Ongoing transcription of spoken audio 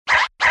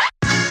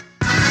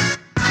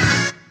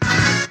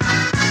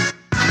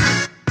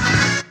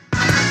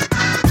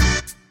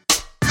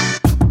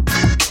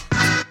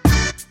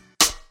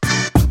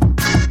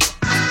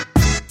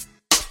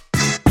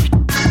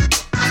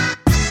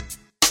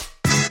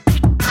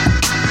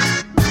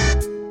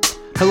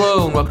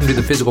Hello and welcome to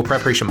the Physical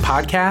Preparation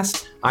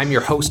Podcast. I'm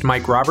your host,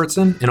 Mike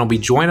Robertson, and I'll be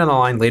joined on the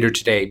line later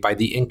today by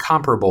the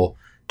incomparable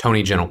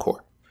Tony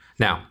Gentilcore.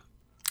 Now,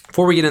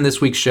 before we get in this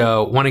week's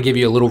show, I want to give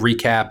you a little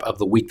recap of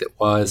the week that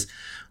was.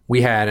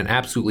 We had an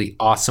absolutely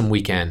awesome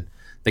weekend.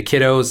 The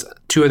kiddos,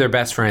 two of their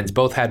best friends,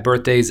 both had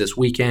birthdays this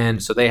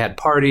weekend, so they had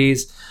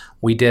parties.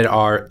 We did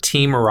our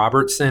Team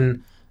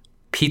Robertson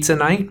pizza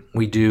night.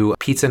 We do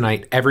pizza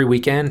night every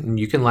weekend, and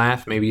you can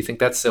laugh. Maybe you think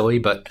that's silly,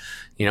 but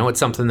it's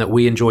something that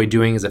we enjoy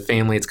doing as a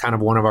family. It's kind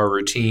of one of our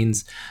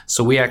routines.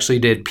 So we actually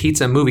did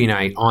pizza movie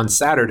night on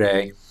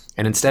Saturday,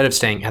 and instead of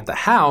staying at the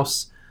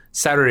house,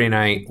 Saturday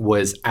night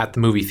was at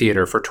the movie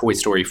theater for Toy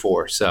Story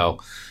 4. So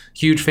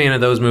huge fan of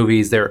those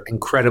movies. They're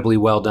incredibly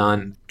well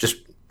done, just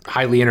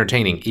highly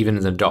entertaining, even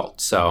as an adult.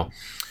 So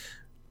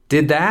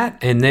did that,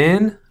 and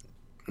then,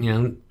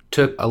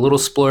 took a little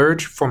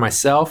splurge for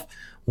myself.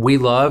 We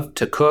love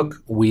to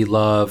cook. We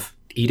love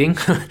eating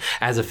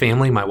as a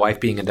family. My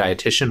wife being a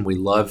dietitian, we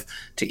love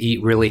to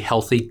eat really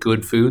healthy,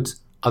 good foods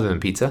other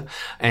than pizza.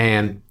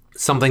 And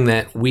something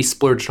that we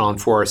splurged on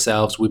for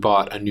ourselves, we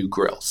bought a new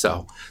grill.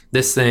 So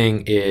this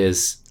thing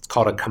it's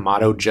called a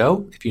Kamado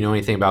Joe. If you know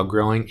anything about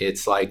grilling,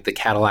 it's like the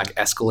Cadillac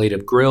Escalade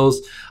of grills.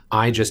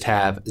 I just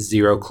have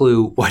zero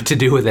clue what to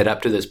do with it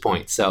up to this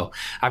point. So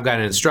I've got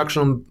an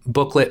instructional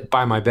booklet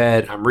by my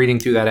bed. I'm reading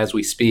through that as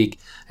we speak.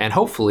 And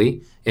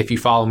hopefully, if you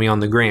follow me on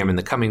the gram in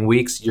the coming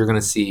weeks, you're going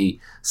to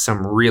see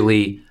some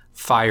really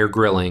fire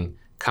grilling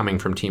coming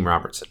from Team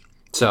Robertson.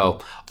 So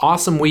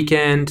awesome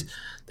weekend.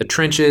 The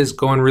trenches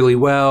going really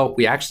well.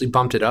 We actually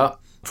bumped it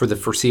up for the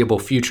foreseeable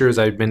futures.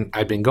 I've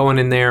been going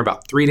in there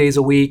about 3 days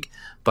a week,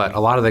 but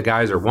a lot of the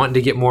guys are wanting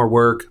to get more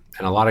work,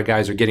 and a lot of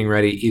guys are getting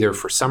ready either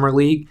for summer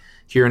league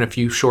here in a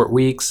few short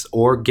weeks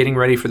or getting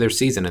ready for their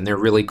season, and they're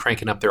really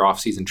cranking up their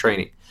off-season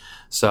training.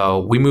 So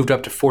we moved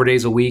up to 4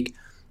 days a week.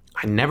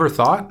 I never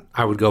thought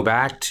I would go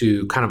back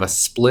to kind of a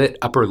split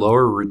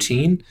upper-lower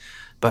routine,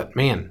 but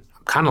man,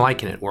 I'm kind of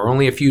liking it. We're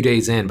only a few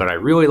days in, but I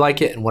really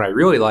like it, and what I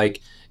really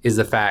like is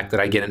the fact that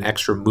I get an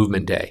extra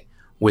movement day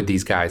with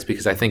these guys,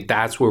 because I think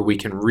that's where we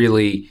can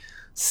really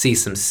see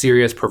some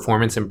serious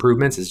performance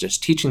improvements, is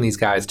just teaching these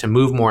guys to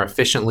move more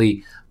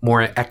efficiently,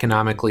 more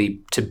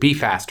economically, to be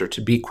faster,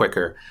 to be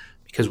quicker,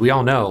 because we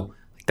all know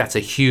that's a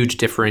huge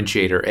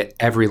differentiator at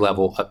every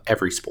level of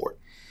every sport.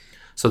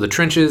 So the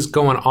trenches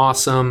going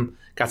awesome.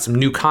 Got some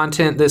new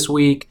content this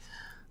week.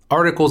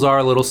 Articles are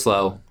a little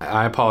slow.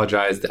 I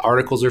apologize. The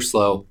articles are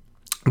slow,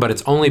 but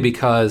it's only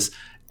because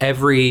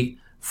every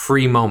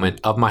free moment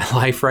of my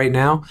life right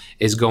now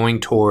is going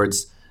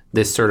towards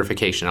this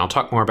certification. I'll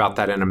talk more about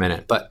that in a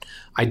minute, but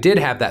I did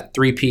have that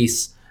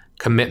 3-piece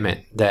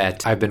commitment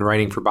that I've been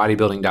writing for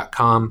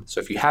bodybuilding.com. So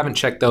if you haven't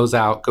checked those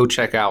out, go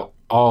check out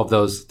all of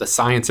those, the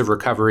science of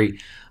recovery.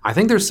 I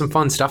think there's some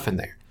fun stuff in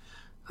there.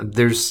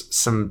 There's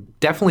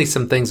definitely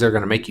some things that are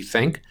going to make you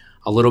think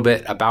a little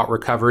bit about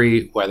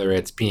recovery, whether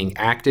it's being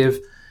active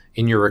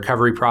in your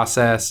recovery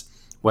process,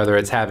 whether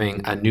it's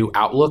having a new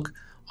outlook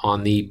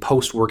on the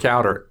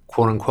post-workout or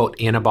quote-unquote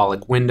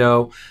anabolic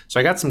window. So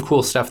I got some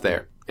cool stuff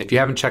there. If you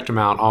haven't checked them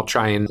out, I'll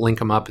try and link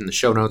them up in the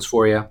show notes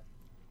for you.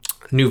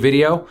 New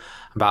video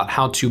about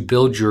how to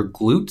build your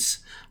glutes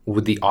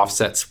with the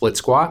offset split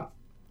squat.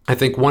 I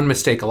think one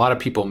mistake a lot of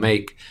people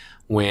make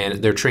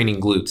when they're training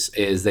glutes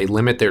is they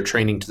limit their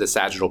training to the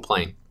sagittal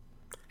plane.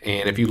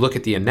 And if you look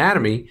at the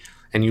anatomy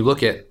and you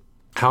look at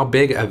how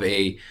big of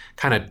a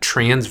kind of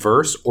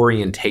transverse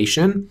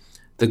orientation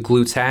the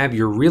glutes have,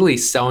 you're really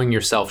selling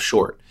yourself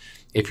short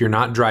if you're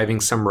not driving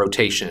some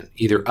rotation,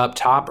 either up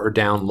top or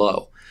down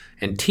low,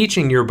 and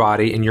teaching your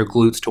body and your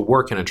glutes to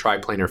work in a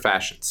triplanar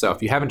fashion. So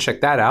if you haven't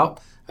checked that out,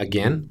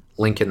 again,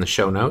 link in the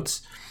show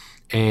notes.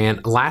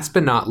 And last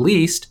but not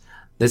least,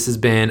 this has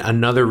been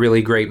another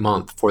really great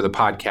month for the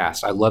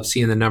podcast. I love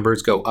seeing the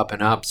numbers go up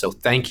and up. So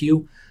thank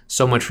you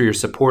so much for your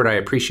support. I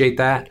appreciate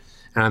that.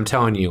 And I'm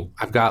telling you,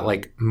 I've got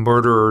like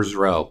murderer's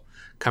row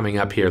coming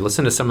up here.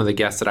 Listen to some of the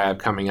guests that I have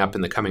coming up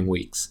in the coming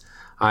weeks.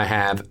 I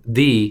have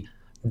the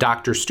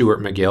Dr. Stuart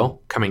McGill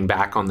coming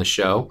back on the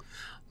show.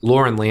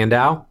 Lauren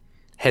Landau,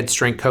 head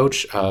strength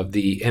coach of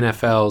the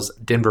NFL's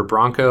Denver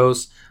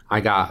Broncos.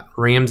 I got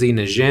Ramsey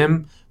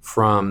Najim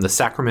from the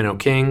Sacramento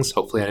Kings.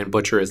 Hopefully I didn't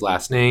butcher his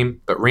last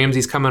name, but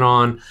Ramsey's coming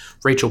on.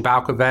 Rachel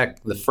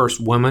Balkovec, the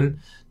first woman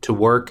to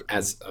work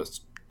as a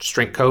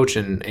strength coach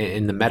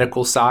in the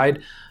medical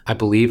side, I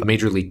believe,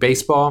 Major League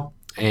Baseball,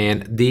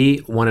 and the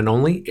one and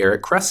only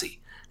Eric Cressy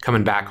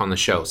coming back on the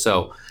show.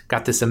 So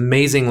got this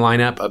amazing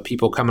lineup of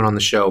people coming on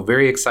the show.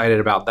 Very excited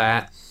about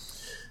that.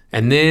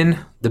 And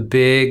then the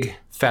big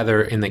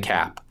feather in the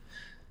cap.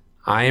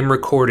 I am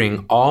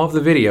recording all of the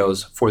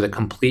videos for the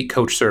complete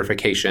coach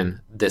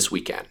certification this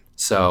weekend.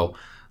 So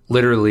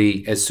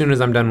literally, as soon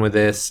as I'm done with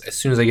this, as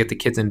soon as I get the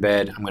kids in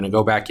bed, I'm going to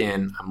go back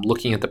in. I'm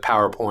looking at the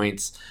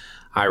PowerPoints.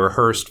 I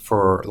rehearsed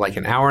for like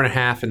an hour and a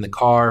half in the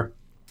car.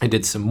 I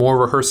did some more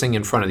rehearsing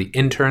in front of the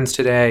interns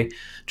today,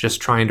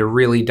 just trying to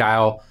really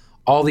dial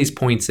all these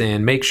points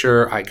in, make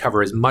sure I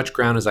cover as much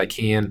ground as I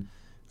can.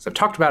 As I've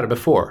talked about it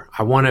before,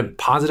 I want to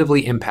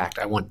positively impact.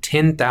 I want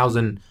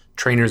 10,000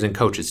 trainers and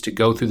coaches to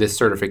go through this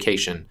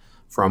certification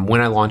from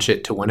when I launch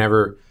it to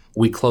whenever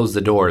we close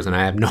the doors. And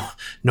I have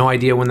no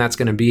idea when that's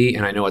going to be.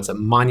 And I know it's a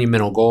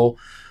monumental goal,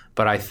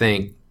 but I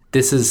think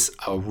this is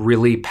a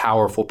really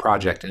powerful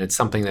project, and it's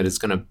something that is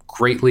going to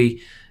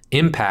greatly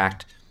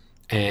impact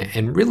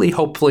and really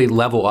hopefully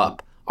level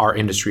up our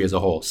industry as a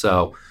whole.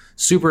 So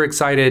super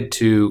excited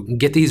to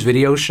get these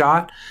videos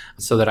shot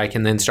so that I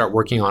can then start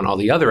working on all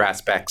the other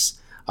aspects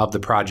of the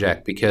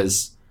project,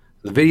 because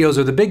the videos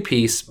are the big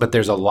piece, but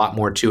there's a lot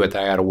more to it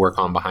that I got to work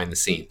on behind the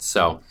scenes.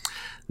 So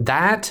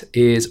that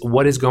is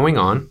what is going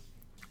on.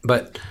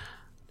 But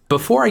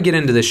before I get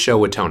into this show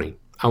with Tony,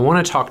 I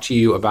want to talk to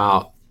you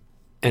about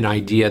an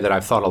idea that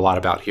I've thought a lot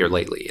about here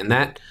lately. And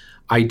that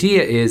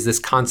idea is this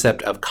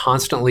concept of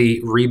constantly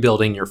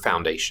rebuilding your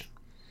foundation.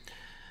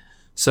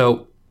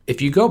 So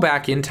if you go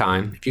back in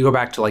time, if you go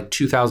back to like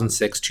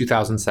 2006,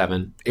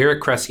 2007,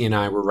 Eric Cressey and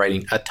I were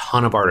writing a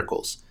ton of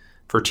articles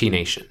for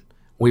T-Nation.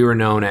 We were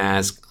known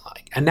as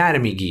like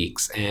anatomy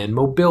geeks and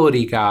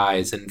mobility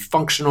guys and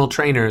functional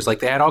trainers. Like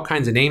they had all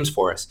kinds of names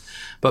for us.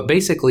 But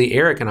basically,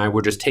 Eric and I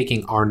were just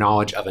taking our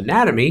knowledge of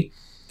anatomy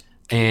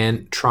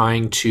and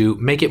trying to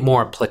make it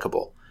more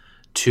applicable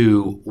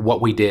to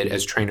what we did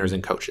as trainers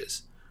and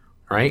coaches,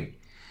 right?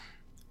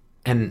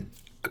 And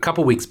a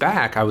couple weeks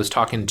back, I was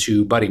talking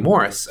to Buddy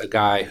Morris, a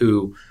guy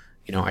who,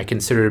 I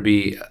consider to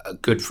be a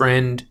good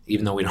friend,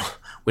 even though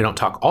we don't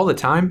talk all the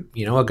time.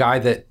 A guy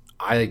that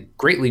I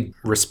greatly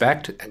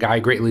respect, a guy I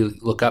greatly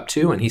look up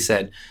to. And he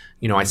said,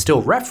 I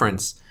still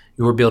reference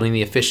your Building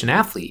the Efficient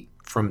Athlete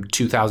from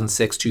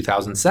 2006,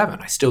 2007.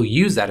 I still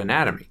use that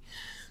anatomy.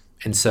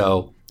 And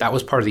so that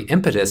was part of the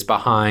impetus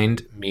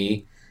behind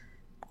me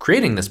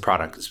creating this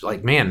product. It's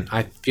like, man,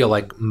 I feel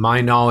like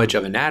my knowledge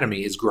of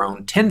anatomy has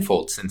grown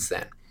tenfold since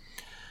then.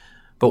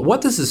 But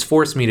what this has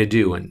forced me to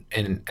do,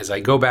 and as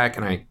I go back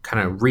and I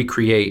kind of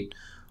recreate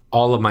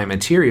all of my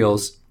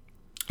materials,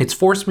 it's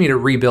forced me to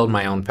rebuild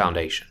my own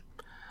foundation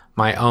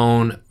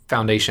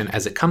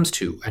as it comes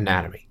to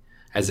anatomy,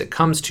 as it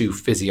comes to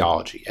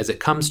physiology, as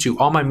it comes to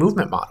all my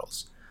movement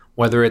models,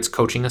 whether it's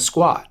coaching a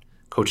squat,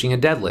 coaching a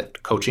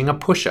deadlift, coaching a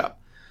push-up,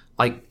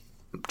 like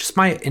just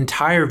my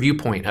entire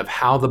viewpoint of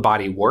how the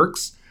body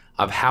works,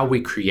 of how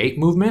we create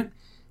movement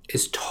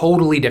is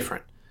totally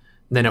different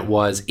than it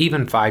was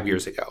even 5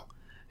 years ago.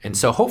 And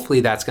so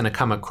hopefully that's going to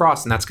come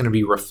across and that's going to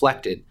be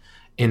reflected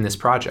in this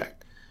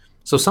project.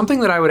 So something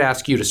that I would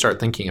ask you to start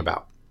thinking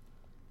about,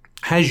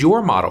 has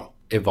your model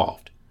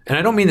evolved? And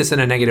I don't mean this in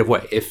a negative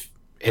way. If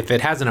it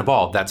hasn't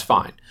evolved, that's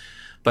fine.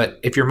 But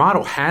if your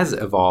model has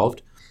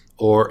evolved,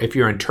 or if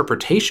your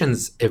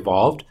interpretations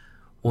evolved,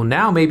 well,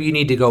 now maybe you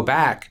need to go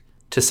back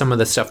to some of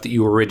the stuff that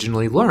you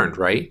originally learned,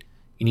 right?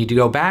 You need to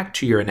go back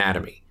to your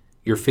anatomy,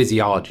 your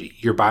physiology,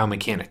 your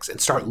biomechanics,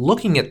 and start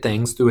looking at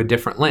things through a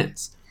different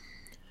lens.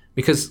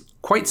 Because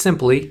quite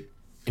simply,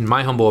 in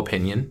my humble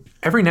opinion,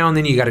 every now and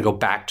then you got to go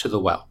back to the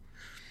well.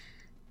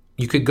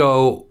 You could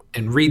go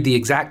and read the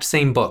exact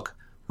same book,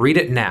 read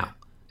it now,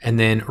 and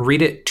then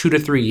read it 2 to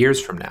 3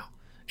 years from now.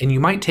 And you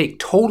might take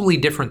totally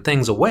different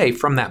things away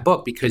from that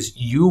book because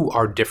you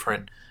are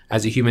different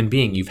as a human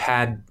being. You've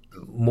had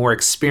more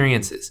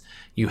experiences.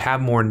 You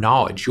have more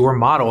knowledge. Your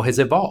model has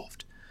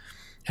evolved.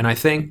 And I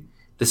think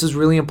this is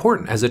really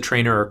important as a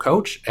trainer or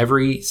coach.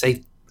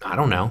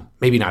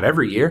 Maybe not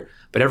every year,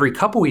 but every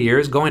couple of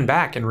years going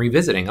back and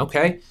revisiting,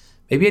 okay,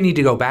 maybe I need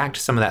to go back to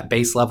some of that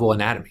base level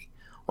anatomy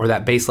or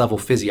that base level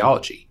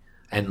physiology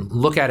and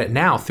look at it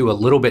now through a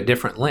little bit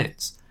different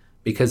lens,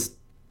 because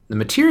the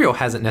material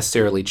hasn't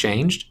necessarily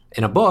changed.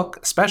 In a book,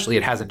 especially,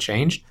 it hasn't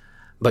changed,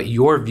 but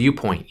your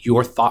viewpoint,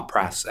 your thought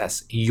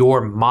process,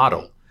 your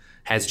model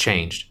has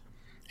changed.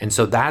 And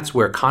so that's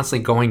where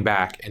constantly going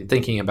back and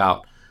thinking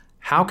about,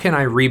 how can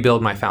I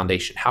rebuild my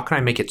foundation? How can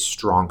I make it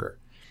stronger?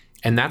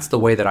 And that's the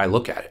way that I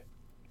look at it.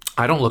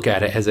 I don't look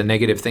at it as a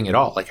negative thing at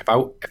all. Like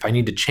if I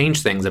need to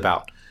change things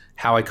about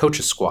how I coach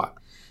a squat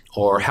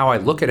or how I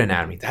look at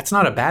anatomy, that's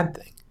not a bad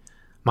thing.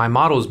 My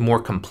model is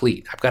more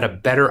complete. I've got a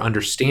better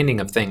understanding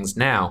of things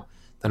now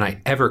than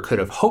I ever could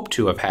have hoped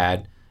to have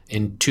had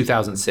in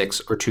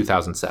 2006 or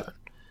 2007.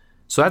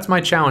 So that's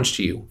my challenge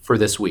to you for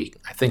this week.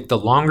 I think the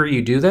longer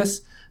you do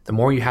this, the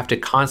more you have to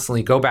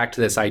constantly go back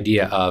to this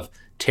idea of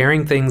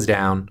tearing things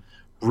down,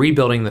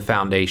 rebuilding the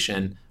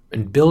foundation,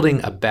 and building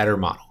a better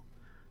model,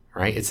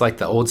 right? It's like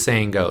the old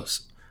saying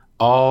goes,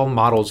 all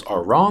models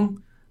are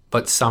wrong,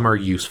 but some are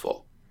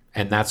useful.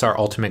 And that's our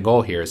ultimate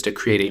goal here, is to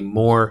create a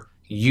more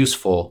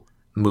useful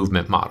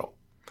movement model.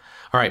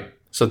 All right,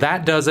 so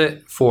that does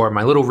it for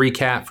my little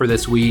recap for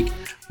this week.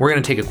 We're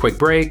going to take a quick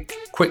break,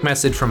 quick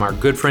message from our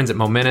good friends at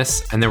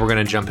Momentous, and then we're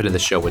going to jump into the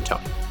show with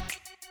Tony.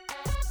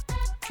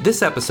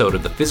 This episode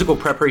of the Physical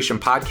Preparation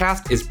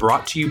Podcast is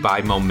brought to you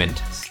by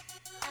Momentous.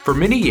 For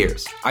many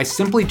years, I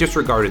simply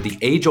disregarded the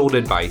age-old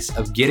advice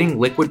of getting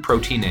liquid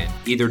protein in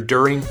either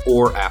during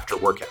or after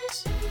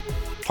workouts.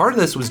 Part of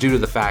this was due to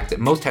the fact that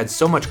most had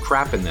so much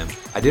crap in them,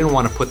 I didn't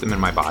want to put them in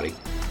my body,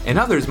 and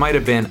others might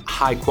have been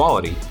high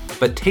quality,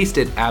 but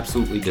tasted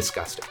absolutely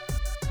disgusting.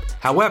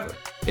 However,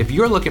 If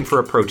you're looking for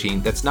a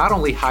protein that's not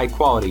only high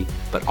quality,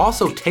 but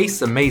also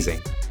tastes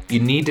amazing, you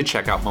need to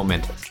check out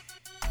Momentous.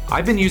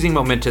 I've been using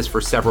Momentous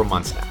for several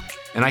months now,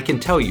 and I can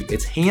tell you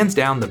it's hands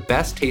down the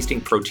best tasting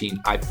protein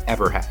I've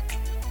ever had.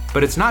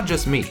 But it's not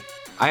just me.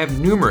 I have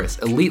numerous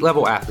elite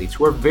level athletes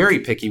who are very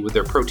picky with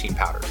their protein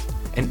powders,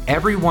 and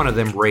every one of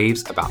them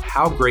raves about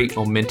how great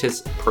Momentous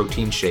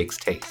protein shakes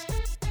taste.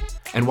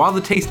 And while the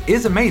taste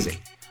is amazing,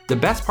 the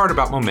best part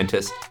about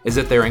Momentous is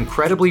that they're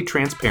incredibly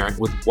transparent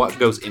with what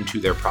goes into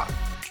their product.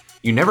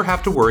 You never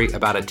have to worry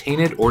about a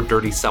tainted or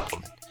dirty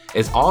supplement,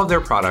 as all of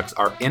their products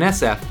are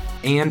NSF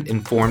and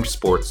Informed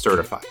Sports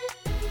certified.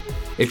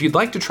 If you'd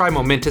like to try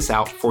Momentous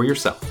out for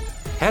yourself,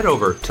 head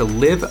over to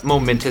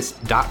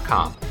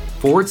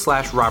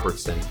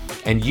livemomentous.com/Robertson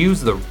and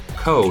use the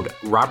code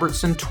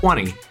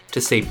Robertson20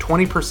 to save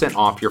 20%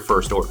 off your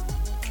first order.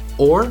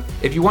 Or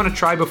if you want to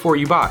try before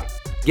you buy,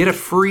 get a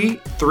free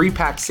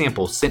 3-pack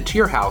sample sent to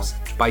your house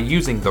by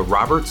using the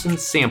Robertson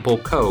sample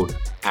code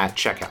at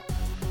checkout.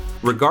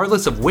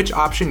 Regardless of which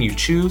option you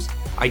choose,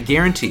 I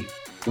guarantee,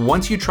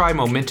 once you try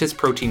Momentous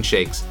protein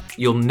shakes,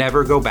 you'll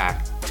never go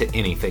back to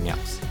anything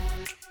else.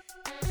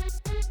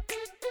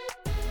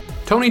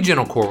 Tony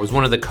Gentilcore was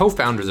one of the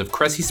co-founders of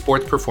Cressy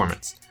Sports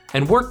Performance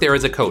and worked there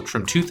as a coach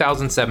from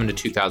 2007 to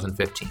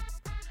 2015.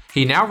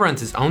 He now runs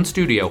his own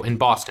studio in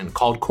Boston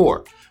called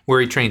Core, where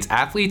he trains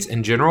athletes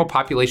and general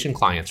population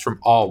clients from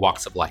all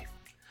walks of life.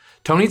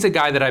 Tony's a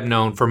guy that I've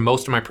known for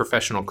most of my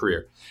professional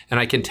career,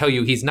 and I can tell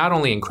you he's not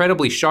only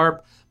incredibly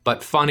sharp,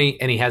 but funny,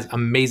 and he has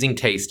amazing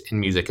taste in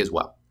music as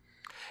well.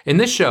 In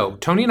this show,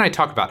 Tony and I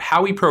talk about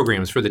how he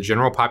programs for the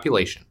general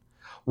population,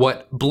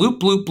 what bloop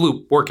bloop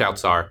bloop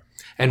workouts are,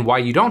 and why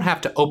you don't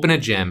have to open a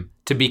gym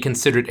to be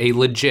considered a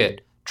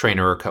legit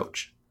trainer or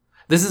coach.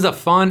 This is a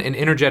fun and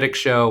energetic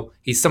show.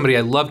 He's somebody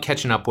I love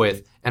catching up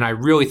with, and I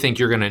really think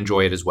you're going to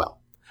enjoy it as well.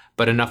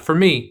 But enough for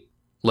me,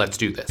 let's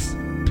do this.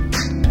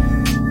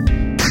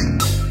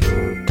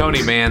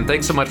 Tony, man,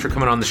 thanks so much for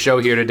coming on the show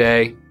here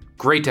today.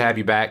 Great to have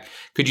you back.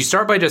 Could you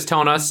start by just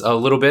telling us a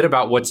little bit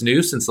about what's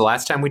new since the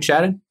last time we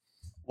chatted?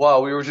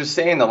 Well, we were just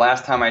saying the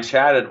last time I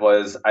chatted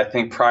was, I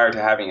think, prior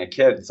to having a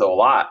kid, so a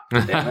lot.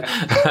 Damn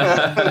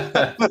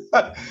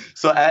it.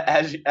 So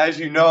as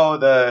you know,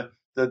 the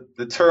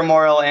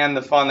turmoil and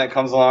the fun that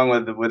comes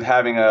along with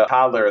having a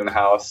toddler in the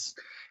house.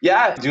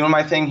 Yeah, doing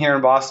my thing here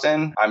in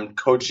Boston. I'm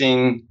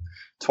coaching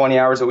 20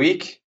 hours a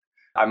week.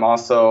 I'm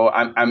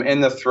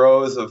in the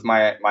throes of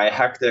my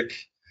hectic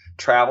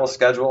travel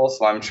schedule.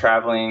 So I'm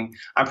traveling.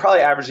 I'm probably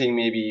averaging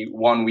maybe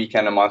 1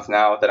 weekend a month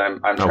now that I'm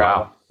traveling.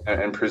 Wow.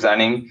 And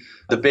presenting.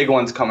 The big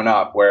one's coming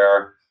up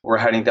where we're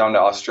heading down to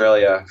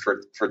Australia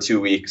for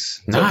 2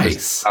 weeks.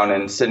 Nice. Down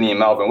in Sydney and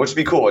Melbourne, which would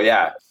be cool.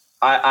 Yeah.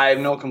 I have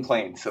no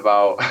complaints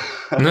about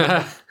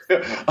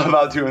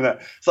about doing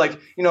that. It's like,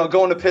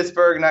 going to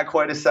Pittsburgh, not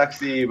quite as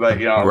sexy, but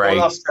right. Going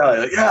to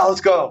Australia, like, yeah,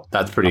 let's go.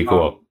 That's pretty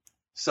cool.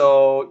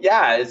 So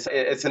yeah,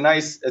 it's a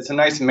nice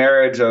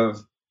marriage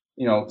of,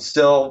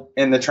 still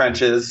in the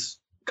trenches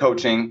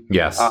coaching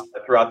yes.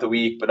 Throughout the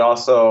week, but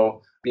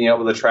also being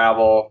able to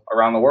travel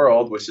around the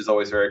world, which is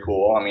always very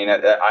cool. I mean,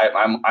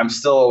 I'm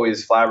still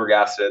always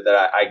flabbergasted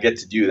that I get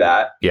to do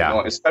that.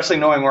 Yeah. Especially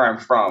knowing where I'm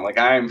from. Like,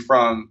 I am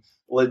from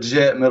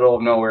legit middle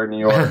of nowhere, New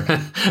York.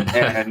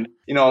 And,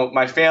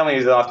 my family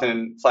is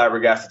often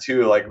flabbergasted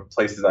too, like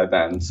places I've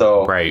been.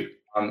 So, right.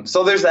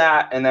 So there's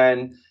that. And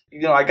then,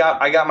 I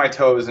got my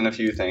toes in a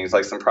few things,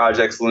 like some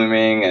projects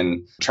looming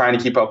and trying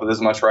to keep up with as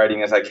much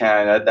writing as I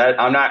can. That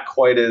I'm not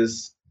quite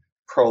as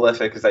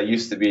prolific as I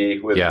used to be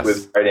with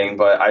writing,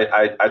 but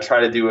I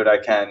try to do what I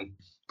can.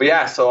 But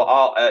yeah,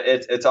 so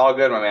it's all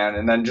good, my man.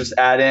 And then just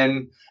add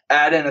in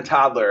a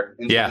toddler.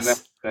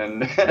 Yes.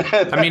 And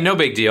I mean, no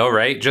big deal,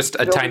 right? Just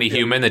a tiny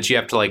human that you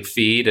have to like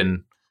feed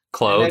and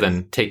clothe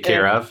and take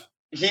care of.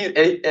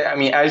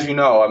 As you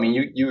know,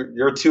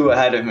 you're 2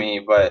 ahead of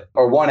me,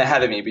 or 1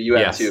 ahead of me, but you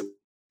have 2.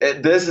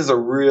 This is a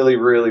really,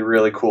 really,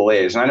 really cool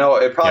age. And I know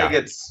it probably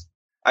gets,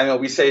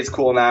 we say it's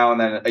cool now,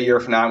 and then a year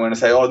from now I'm going to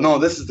say, oh, no,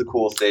 this is the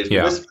coolest stage.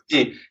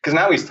 Because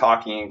now he's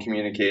talking and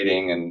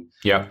communicating and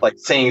like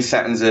saying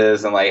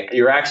sentences, and like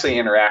you're actually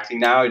interacting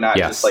now, you're not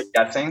just like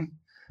guessing.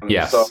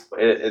 So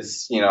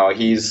it's,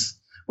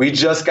 we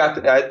just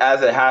got,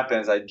 as it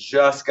happens, I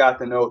just got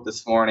the note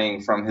this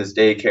morning from his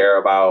daycare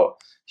about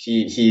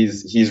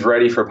he's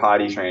ready for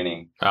potty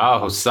training.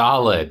 Oh,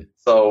 solid.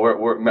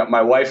 So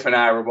my wife and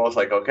I were both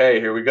like, okay,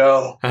 here we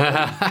go.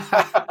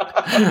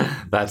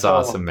 That's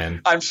awesome,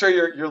 man. I'm sure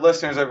your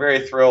listeners are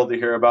very thrilled to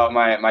hear about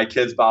my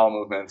kids' bowel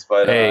movements,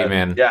 but hey,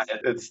 man, yeah,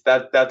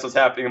 that's what's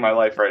happening in my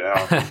life right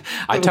now.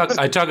 I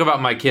talk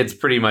about my kids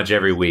pretty much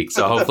every week,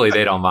 so hopefully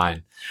they don't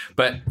mind.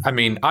 But I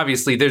mean,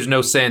 obviously, there's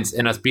no sense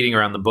in us beating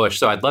around the bush,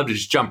 so I'd love to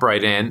just jump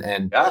right in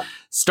and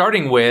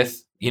starting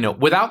with,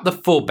 without the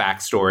full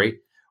backstory,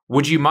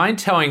 would you mind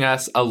telling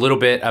us a little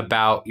bit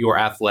about your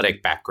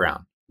athletic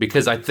background?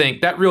 Because I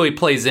think that really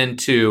plays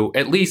into,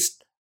 at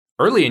least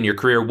early in your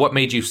career, what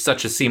made you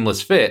such a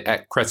seamless fit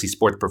at Cressy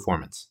Sports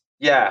Performance.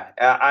 Yeah,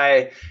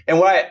 I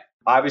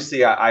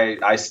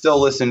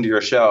still listen to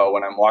your show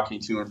when I'm walking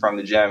to and from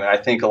the gym, and I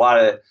think a lot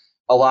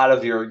a lot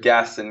of your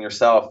guests and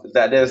yourself,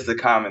 that is the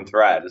common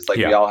thread. It's like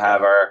we all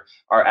have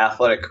our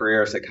athletic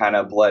careers that kind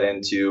of bled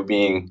into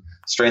being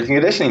strength and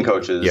conditioning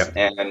coaches. Yep.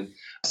 And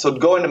so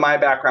go into my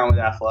background with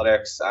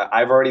athletics.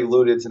 I've already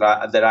alluded to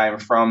that I am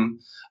from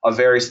a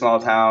very small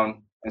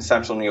town in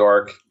central New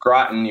York,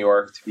 Groton, New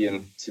York,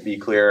 to be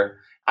clear.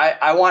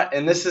 I want,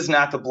 and this is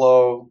not to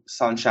blow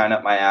sunshine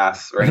up my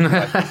ass or anything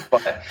like that,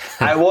 but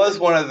I was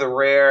one of the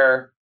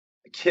rare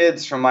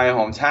kids from my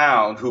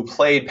hometown who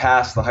played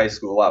past the high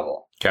school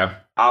level. Okay.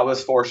 I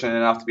was fortunate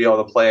enough to be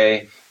able to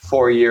play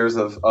 4 years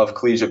of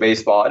collegiate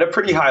baseball at a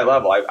pretty high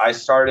level. I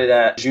started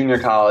at junior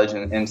college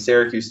in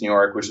Syracuse, New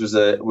York, which was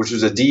a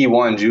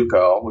D1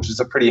 JUCO, which is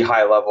a pretty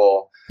high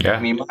level. Yeah.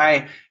 I mean,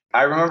 I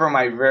remember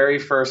my very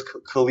first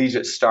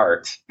collegiate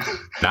start.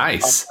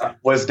 Nice.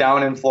 Was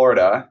down in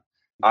Florida.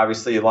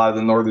 Obviously, a lot of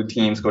the northern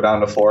teams go down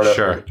to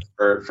Florida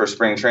for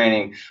spring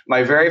training.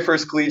 My very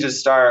first collegiate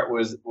start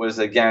was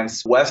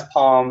against West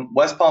Palm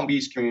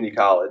Beach Community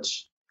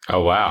College.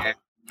 Oh, wow. And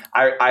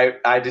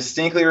I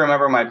distinctly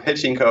remember my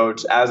pitching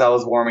coach, as I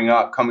was warming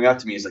up, coming up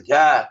to me. He's like,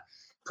 "Yeah,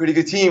 pretty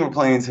good team we're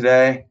playing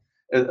today.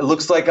 It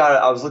looks like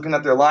I was looking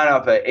at their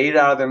lineup. 8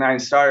 out of their 9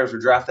 starters were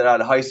drafted out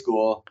of high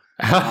school."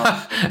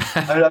 I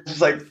was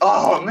just like,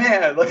 "Oh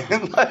man!"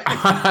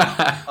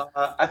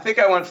 I think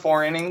I went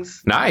 4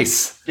 innings.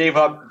 Nice. Gave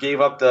up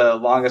the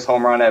longest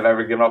home run I've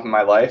ever given up in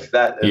my life.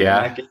 That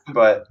game.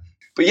 But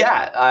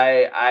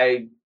yeah,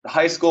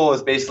 high school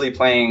was basically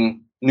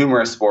playing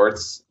numerous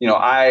sports.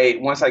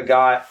 Once I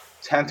got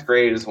 10th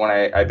grade is when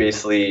I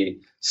basically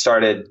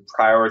started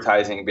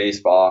prioritizing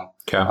baseball.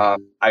 Okay.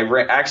 I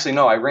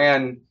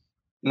ran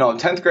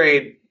 10th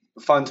grade.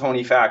 Fun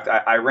Tony fact: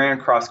 I ran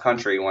cross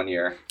country one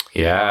year.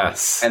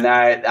 Yes. And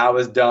I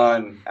was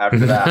done after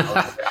that.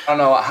 I don't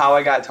know how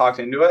I got talked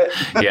into it.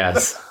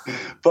 Yes.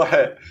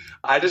 But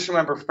I just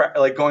remember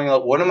going,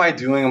 what am I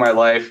doing in my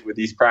life with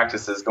these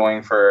practices?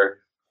 Going for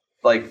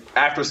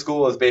after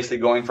school is basically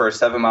going for a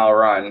 7-mile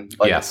run.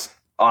 Yes.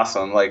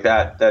 Awesome.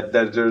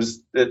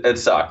 It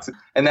sucked.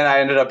 And then I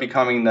ended up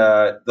becoming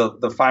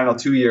the final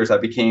 2 years. I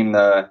became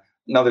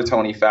another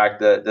Tony fact,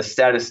 the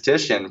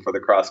statistician for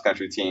the cross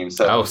country team.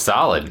 So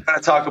solid. I'm going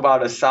to talk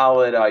about a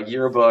solid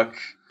yearbook.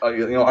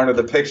 Under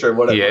the picture,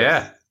 what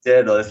it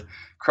did was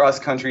cross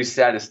country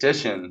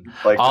statistician.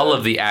 All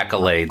of the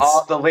accolades.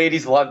 All the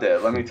ladies loved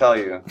it. Let me tell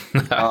you.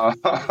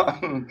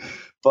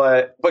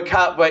 But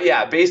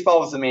yeah, baseball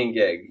was the main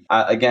gig.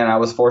 Again, I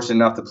was fortunate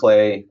enough to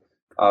play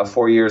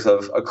 4 years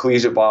of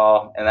collegiate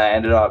ball, and I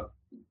ended up,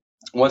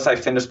 once I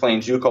finished playing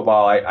JUCO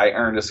ball, I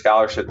earned a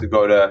scholarship to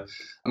go to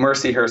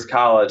Mercyhurst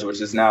College,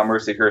 which is now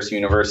Mercyhurst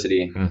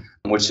University,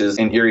 which is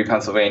in Erie,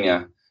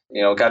 Pennsylvania.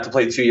 Got to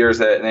play 2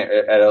 years at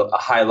a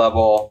high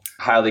level,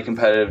 highly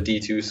competitive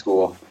D2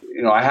 school.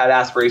 I had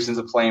aspirations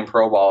of playing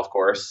pro ball, of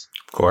course.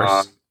 Of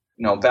course.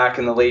 Back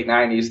in the late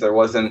 90s, there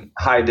wasn't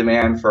high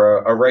demand for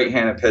a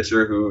right-handed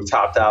pitcher who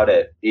topped out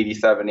at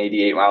 87,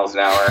 88 miles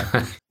an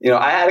hour.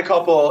 I had a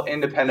couple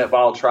independent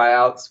ball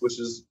tryouts, which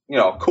is,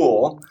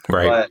 cool.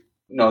 Right.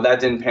 But,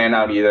 that didn't pan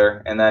out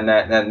either. And then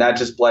that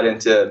just bled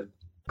into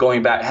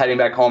heading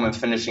back home and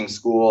finishing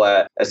school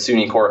at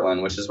SUNY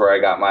Cortland, which is where I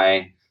got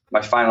my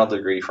final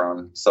degree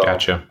from. So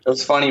Gotcha. It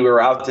was funny. We were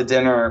out to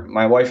dinner.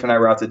 My wife and I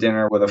were out to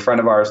dinner with a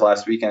friend of ours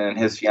last weekend and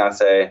his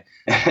fiance.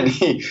 And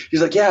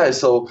he's like, "Yeah,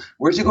 so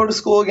where'd you go to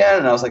school again?"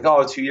 And I was like,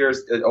 "Oh, 2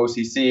 years at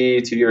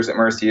OCC, 2 years at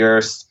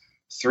Mercyhurst,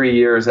 3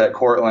 years at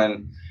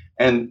Cortland."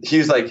 And he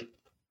was like,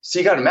 "So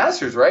you got a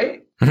master's,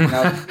 right?"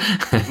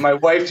 My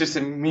wife just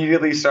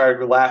immediately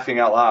started laughing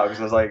out loud because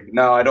I was like,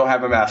 "No, I don't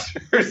have a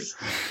master's."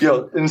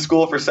 In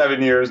school for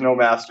 7 years, no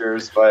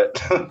master's,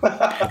 but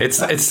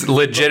it's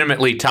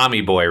legitimately Tommy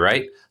boy,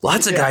 right?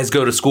 Lots of guys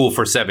go to school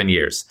for 7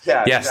 years.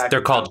 Yeah, yes, exactly.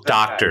 They're called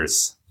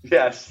doctors.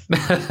 Yes,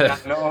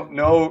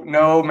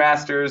 no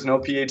master's, no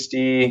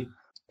PhD,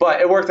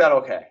 but it worked out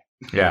okay.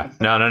 Yeah,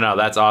 no,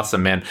 that's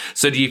awesome, man.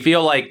 So, do you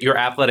feel like your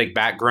athletic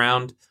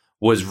background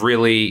was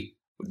really?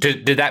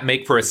 Did that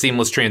make for a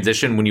seamless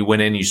transition when you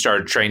went in and you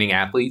started training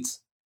athletes?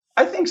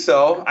 I think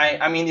so.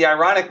 I mean, the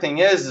ironic thing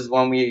is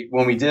when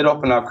we did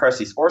open up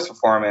Cressy Sports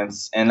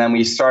Performance and then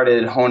we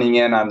started honing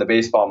in on the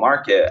baseball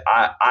market,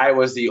 I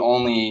was the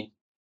only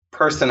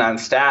person on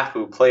staff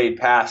who played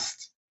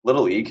past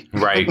Little League.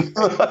 Right.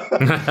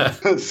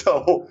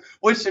 So,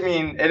 which, I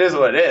mean, it is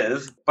what it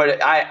is. But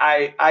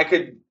I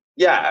could,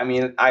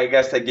 I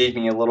guess that gave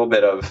me a little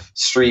bit of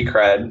street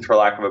cred, for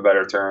lack of a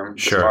better term,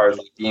 sure, as far as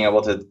being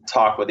able to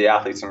talk with the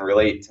athletes and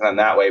relate to them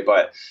that way.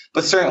 But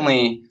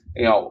certainly,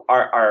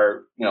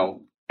 our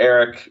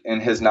Eric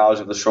and his knowledge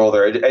of the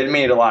shoulder, it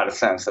made a lot of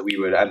sense that we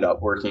would end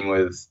up working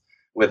with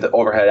the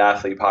overhead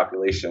athlete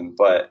population.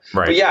 But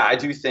yeah, I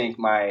do think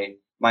my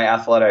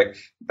athletic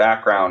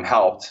background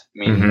helped.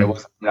 I mean,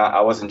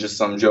 I wasn't just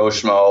some Joe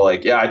Schmo.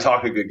 I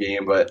talk a good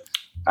game, but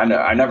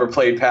I never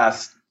played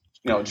past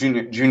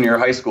junior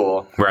high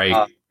school.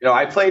 Right.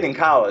 I played in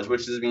college,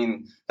 which is,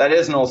 that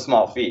is no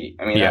small feat.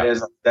 I mean,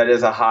 that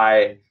is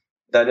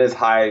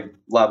high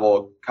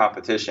level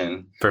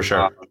competition for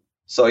sure.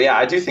 So yeah,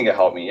 I do think it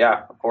helped me.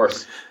 Yeah, of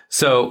course.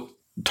 So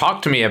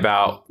talk to me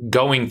about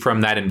going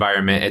from that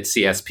environment at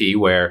CSP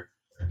where,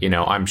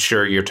 I'm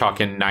sure you're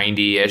talking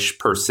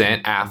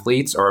 90-ish%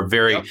 athletes or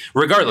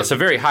regardless, a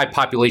very high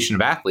population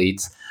of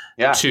athletes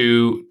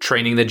to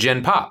training the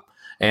Gen Pop.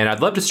 And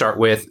I'd love to start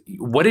with,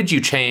 what did you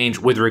change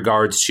with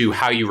regards to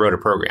how you wrote a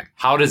program?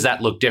 How does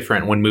that look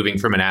different when moving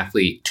from an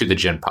athlete to the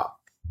Gen Pop?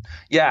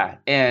 Yeah.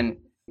 And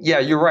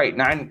you're right.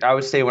 I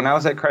would say when I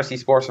was at Cressy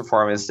Sports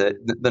Performance,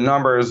 the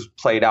numbers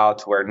played out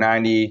to where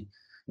 90%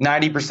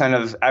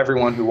 of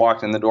everyone who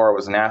walked in the door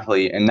was an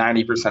athlete and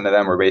 90% of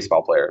them were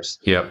baseball players.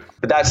 Yep.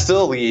 But that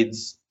still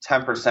leads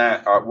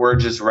 10% we're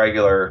just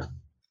regular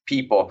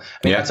people.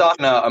 I mean, that's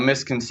often a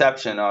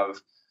misconception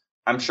of,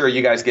 I'm sure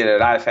you guys get it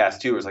at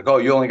IFAST too. It's like, oh,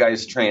 you only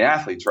guys train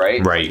athletes,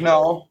 right? Right.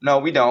 Like, no,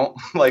 we don't.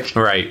 Like,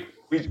 right.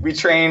 We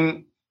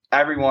train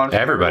everyone,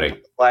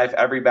 everybody, life,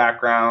 every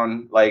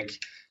background. Like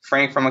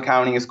Frank from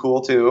accounting is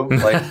cool too.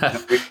 Like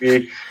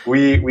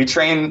we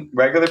train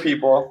regular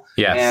people.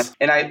 Yes.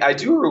 And I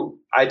do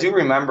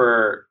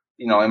remember,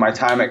 in my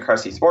time at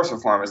Cressy Sports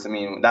Performance, I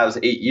mean, that was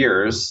 8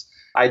 years.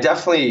 I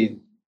definitely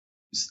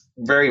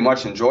very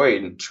much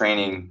enjoyed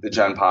training the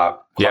Gen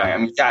Pop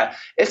client. I mean,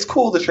 it's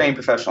cool to train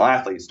professional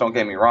athletes. Don't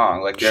get me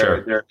wrong. Like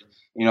they're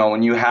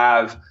when you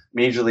have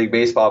Major League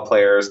Baseball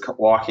players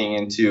walking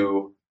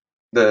into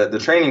the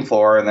training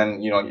floor, and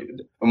then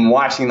I'm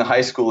watching the high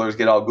schoolers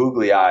get all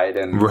googly eyed,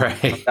 and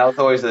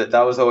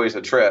that was always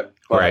a trip.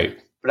 But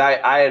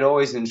I had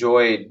always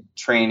enjoyed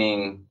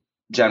training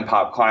Gen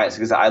Pop clients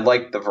because I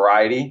liked the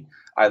variety.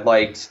 I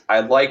liked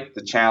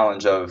the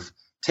challenge of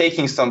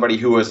taking somebody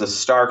who was a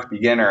stark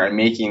beginner and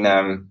making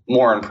them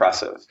more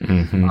impressive.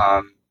 Mm-hmm.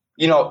 I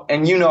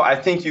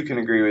think you can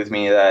agree with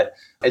me that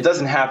it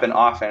doesn't happen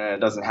often and it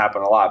doesn't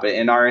happen a lot. But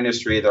in our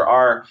industry, there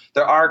are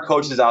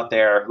coaches out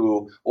there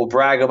who will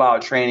brag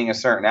about training a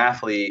certain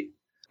athlete,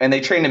 and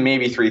they train him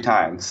maybe 3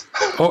 times.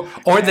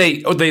 or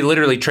they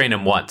literally train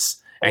him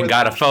once and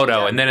got a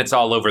photo, and then it's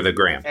all over the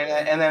gram.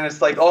 And then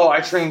it's like, oh,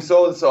 I trained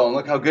so and so, and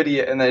look how good he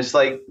is. And then it's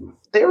like,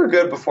 they were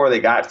good before they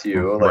got to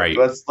you. Like,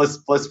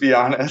 let's be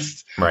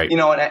honest. Right.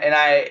 There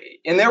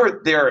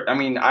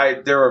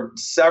were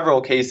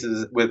several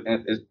cases with,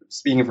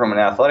 speaking from an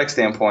athletic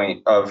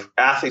standpoint, of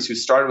athletes who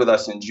started with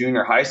us in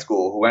junior high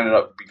school who ended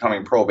up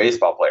becoming pro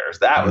baseball players.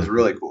 That was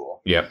really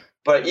cool. Yep.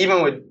 But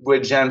even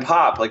with Gen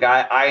Pop, like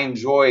I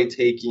enjoy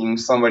taking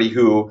somebody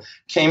who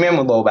came in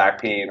with low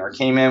back pain or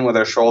came in with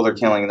their shoulder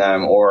killing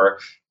them or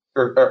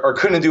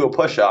couldn't do a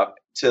push up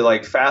to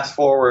like fast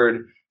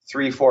forward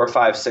 3, 4,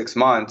 5, 6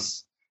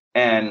 months,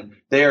 and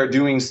they are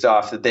doing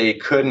stuff that they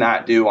could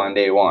not do on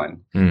day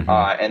one. Mm-hmm.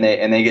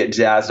 And they get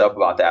jazzed up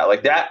about that.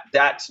 Like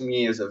that to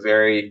me is a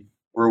very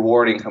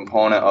rewarding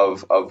component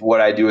of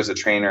what I do as a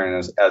trainer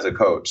and as a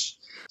coach.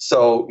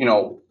 So,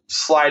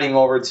 sliding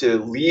over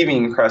to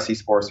leaving Cressy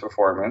Sports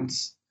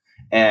Performance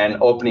and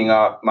opening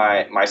up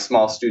my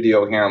small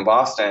studio here in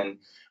Boston,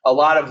 a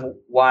lot of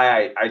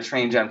why I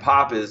train Gen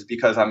Pop is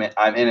because I'm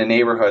in a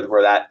neighborhood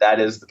where that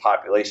is the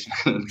population.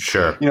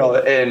 Sure.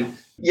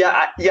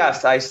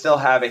 Yes, I still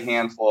have a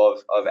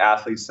handful of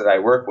athletes that I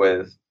work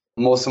with,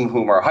 most of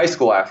whom are high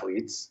school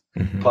athletes,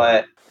 mm-hmm.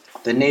 but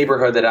the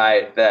neighborhood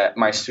that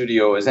my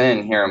studio is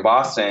in here in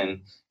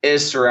Boston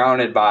is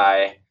surrounded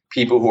by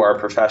people who are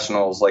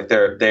professionals. Like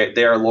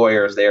they are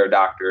lawyers, they are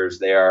doctors,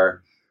 they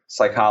are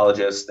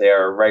psychologists, they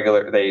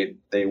are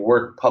they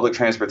work public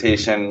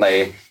transportation,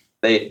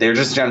 they're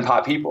just Gen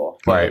Pop people.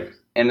 Right.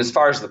 And as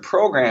far as the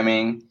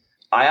programming,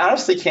 I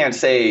honestly can't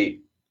say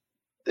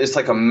it's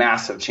like a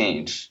massive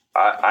change.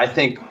 I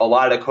think a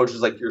lot of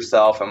coaches like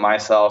yourself and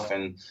myself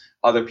and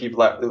other people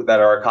that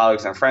are our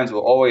colleagues and friends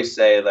will always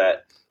say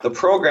that the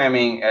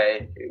programming,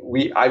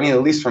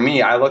 at least for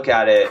me, I look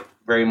at it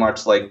very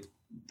much like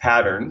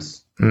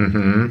patterns.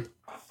 Mm-hmm.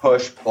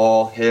 Push,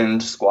 pull,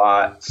 hinge,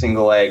 squat,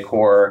 single leg,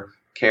 core,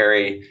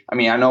 carry. I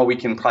mean, I know we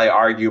can probably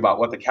argue about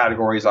what the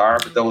categories are,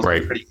 but those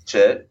are pretty much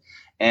it.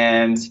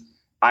 And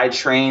I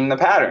train the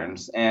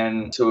patterns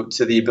and to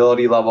the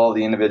ability level of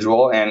the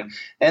individual. And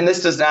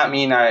this does not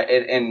mean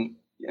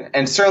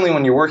and certainly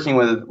when you're working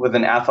with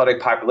an athletic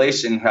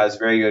population who has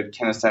very good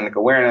kinesthetic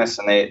awareness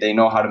and they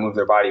know how to move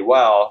their body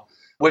well,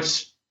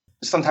 which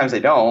sometimes they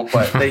don't,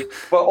 but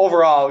but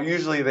overall,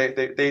 usually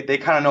they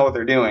kind of know what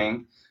they're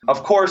doing.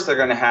 Of course, they're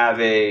going to have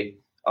a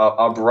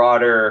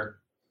broader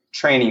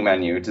training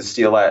menu, to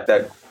steal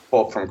that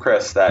quote from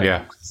Chris,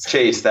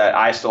 Chase, that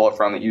I stole it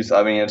from, that you.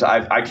 I mean,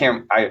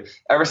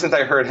 ever since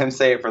I heard him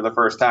say it for the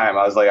first time,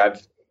 I was like,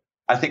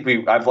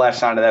 I've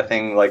latched onto that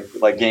thing like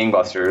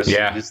gangbusters.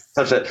 Yeah.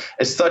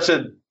 It's such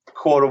a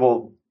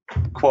quotable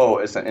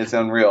quote. It's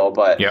unreal.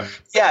 But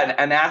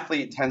an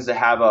athlete tends to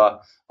have a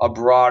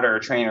broader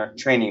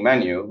training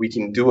menu. We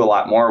can do a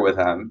lot more with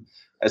them,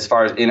 as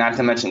far as, and not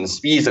to mention the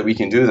speeds that we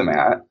can do them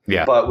at.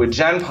 Yeah. But with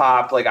Gen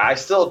Pop, like I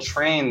still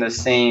train the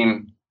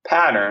same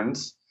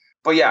patterns,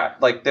 but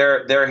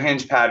their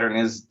hinge pattern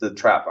is the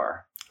trap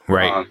bar.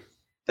 Right.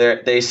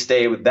 They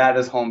stay with that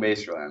as home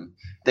base for them.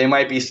 They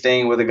might be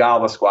staying with a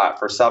goblet squat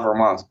for several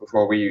months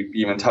before we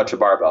even touch a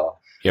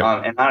barbell.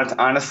 Yep. And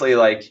honestly,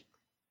 like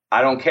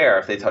I don't care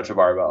if they touch a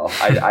barbell.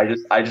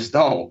 I just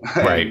don't.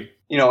 Right.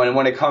 And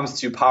when it comes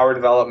to power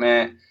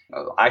development,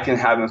 I can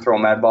have them throw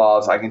med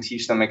balls. I can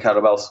teach them a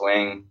kettlebell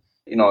swing.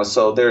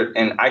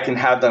 And I can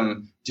have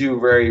them do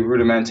very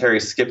rudimentary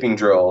skipping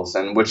drills,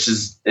 and which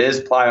is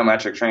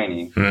plyometric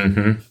training.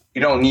 Mm-hmm.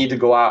 You don't need to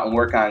go out and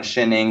work on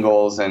shin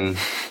angles and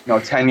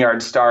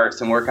 10-yard starts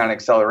and work on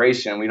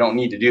acceleration. We don't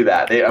need to do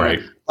that.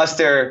 Unless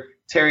they're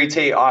Terry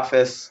Tate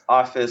office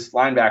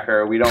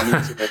linebacker, we don't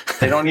need to.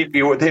 They don't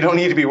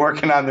need to be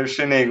working on their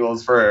shin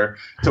angles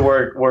to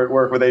work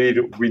what they need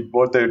to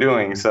what they're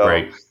doing. So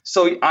right.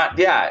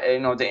 I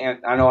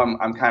know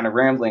I'm kind of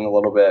rambling a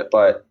little bit,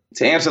 but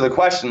to answer the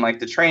question, like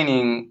the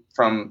training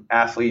from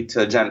athlete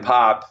to Gen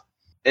Pop,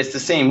 it's the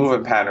same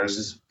movement patterns,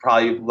 just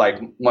probably like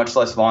much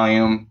less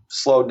volume,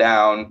 slowed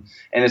down,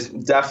 and it's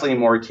definitely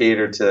more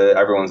catered to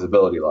everyone's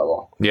ability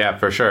level. Yeah,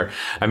 for sure.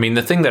 I mean,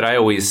 the thing that I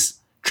always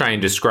try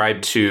and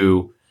describe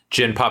to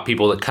Gen Pop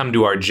people that come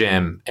to our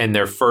gym and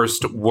their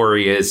first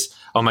worry is,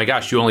 oh my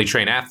gosh, you only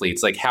train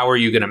athletes. Like, how are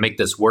you going to make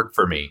this work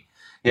for me?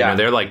 Yeah.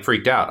 They're like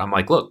freaked out. I'm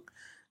like, look,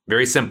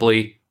 very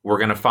simply, we're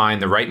going to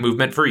find the right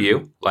movement for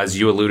you, as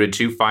you alluded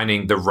to,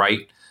 finding the right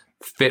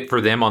fit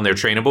for them on their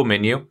trainable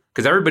menu,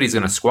 because everybody's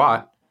going to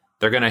squat.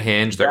 They're going to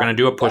hinge. They're going to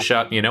do a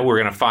push-up. We're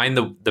going to find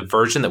the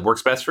version that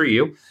works best for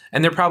you.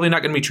 And they're probably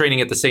not going to be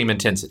training at the same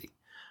intensity,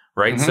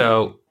 right? Mm-hmm.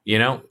 So,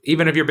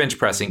 even if you're bench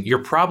pressing,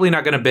 you're probably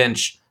not going to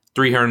bench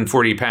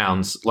 340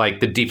 pounds like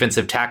the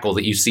defensive tackle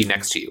that you see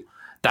next to you.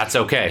 That's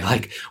okay.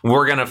 Like,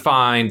 we're going to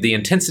find the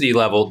intensity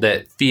level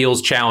that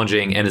feels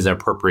challenging and is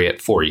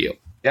appropriate for you.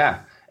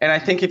 Yeah. And I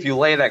think if you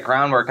lay that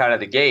groundwork out of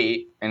the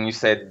gate and you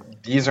said,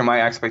 these are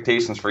my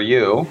expectations for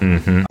you,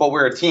 mm-hmm. but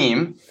we're a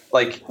team.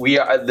 Like we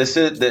are, this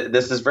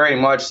is very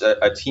much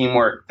a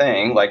teamwork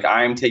thing. Like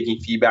I'm taking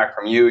feedback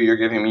from you, you're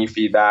giving me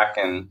feedback,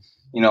 and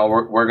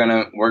we're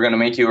gonna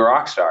make you a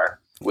rock star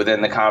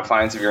within the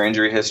confines of your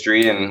injury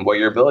history and what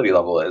your ability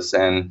level is.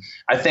 And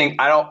I think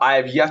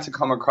I've yet to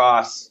come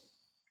across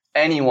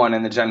anyone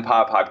in the Gen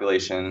Pop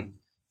population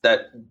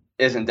that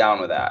isn't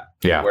down with that.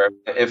 Yeah. Where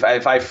if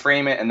I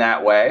frame it in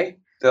that way,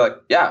 they're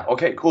like, yeah,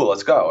 okay, cool,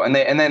 let's go. And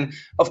then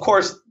of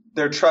course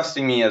they're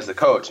trusting me as the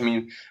coach. I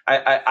mean,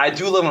 I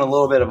do live in a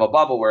little bit of a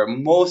bubble where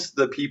most of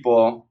the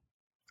people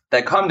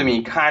that come to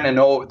me kind of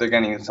know what they're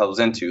getting themselves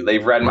into.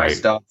 They've read my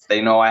stuff.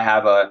 They know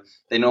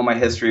they know my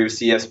history of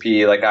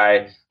CSP. Like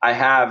I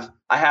have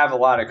a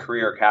lot of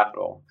career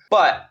capital.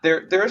 But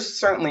there's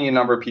certainly a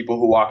number of people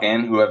who walk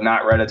in who have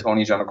not read a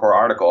Tony Gentilcore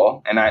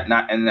article, and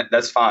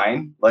that's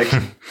fine. Like,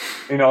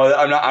 I'm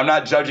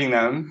not judging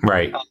them,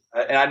 right?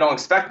 And I don't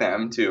expect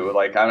them to.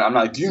 Like, I'm not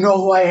like, do you know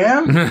who I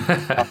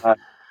am?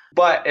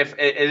 But if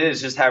it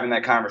is just having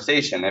that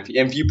conversation, if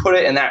you put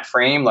it in that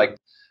frame, like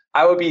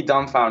I would be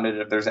dumbfounded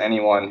if there's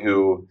anyone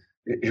who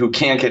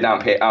can't get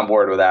on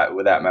board with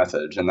that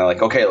message, and they're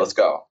like, okay, let's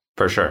go.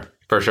 For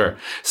sure.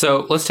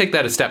 So let's take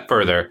that a step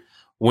further.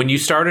 When you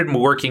started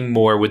working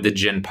more with the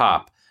Gen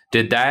Pop,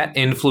 did that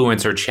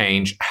influence or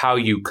change how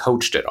you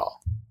coached it all?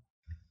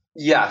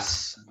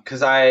 Yes,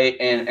 because I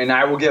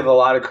will give a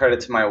lot of credit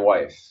to my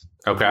wife.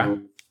 Okay.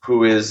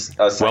 Who is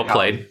a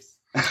psychologist.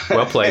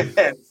 Well played.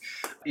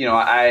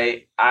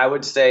 I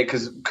would say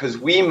because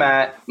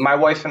my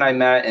wife and I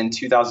met in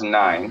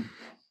 2009,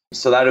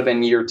 so that would have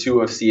been year 2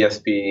 of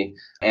CSP,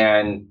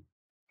 and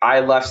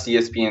I left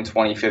CSP in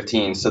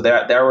 2015. So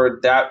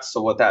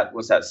what that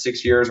was, that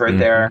 6 years right mm-hmm.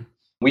 there.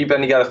 We've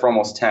been together for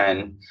almost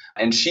 10,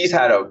 and she's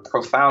had a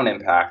profound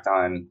impact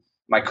on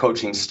my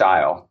coaching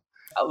style.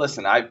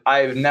 Listen,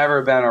 I've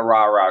never been a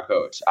rah-rah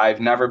coach. I've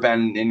never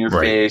been in your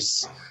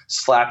face,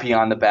 slap you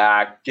on the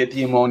back, get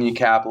the ammonia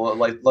cap,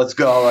 like, let's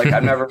go. Like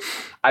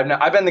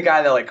I've been the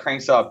guy that like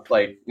cranks up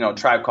like,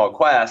 Tribe Called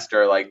Quest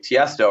or like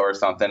Tiesto or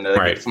something to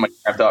get somebody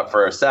cranked up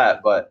for a set.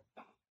 But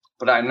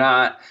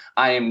I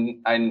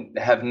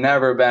have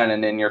never been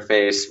an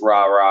in-your-face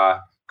rah-rah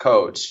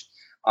coach.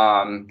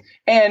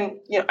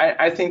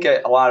 I think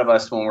a lot of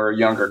us, when we're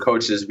younger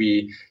coaches,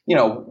 we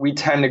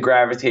tend to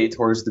gravitate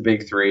towards the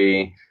big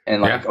three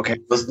and okay,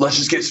 let's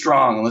just get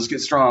strong. Let's get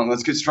strong,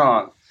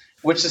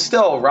 which is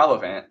still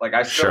relevant. Like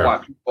I still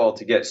want people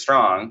to get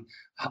strong.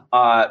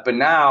 But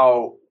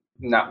now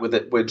not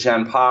with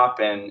Gen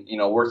Pop and,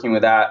 working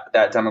with that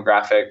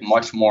demographic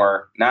much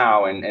more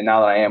now. And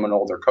now that I am an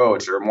older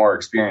coach or a more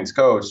experienced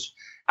coach,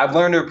 I've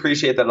learned to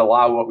appreciate that a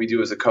lot of what we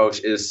do as a coach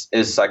is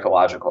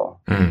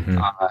psychological. Mm-hmm.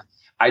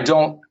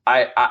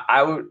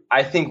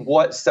 I think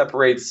what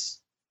separates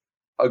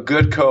a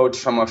good coach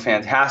from a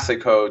fantastic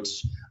coach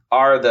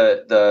are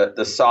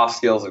the soft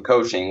skills of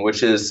coaching,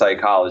 which is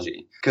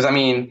psychology. Because I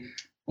mean,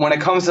 when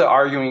it comes to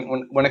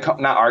arguing, when it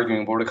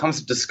comes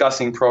to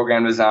discussing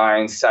program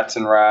design, sets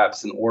and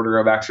reps, and order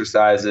of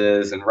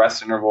exercises and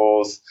rest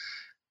intervals,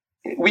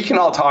 we can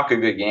all talk a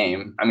good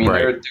game. I mean,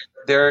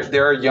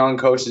 there are young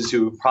coaches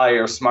who probably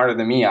are smarter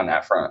than me on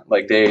that front.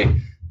 Like it's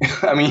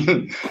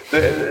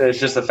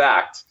just a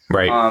fact.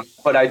 Right.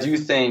 But I do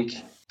think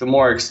the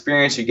more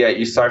experience you get,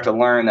 you start to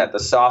learn that the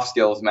soft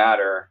skills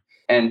matter,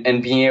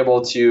 and being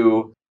able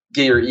to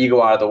get your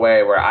ego out of the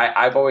way. Where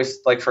I've always,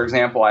 like, for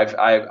example,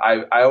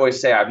 I always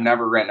say I've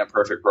never written a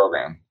perfect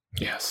program.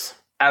 Yes.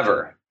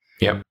 Ever.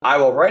 Yep. I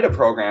will write a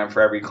program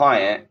for every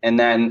client, and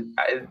then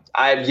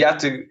I've yet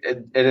to.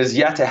 It has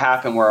yet to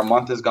happen where a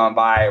month has gone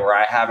by where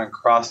I haven't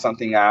crossed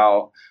something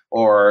out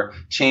or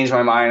changed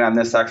my mind on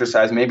this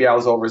exercise. Maybe I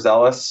was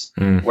overzealous,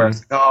 where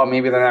it's like, oh,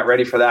 maybe they're not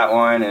ready for that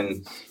one,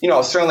 and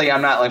certainly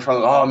I'm not like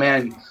from, oh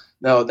man,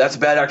 no, that's a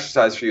bad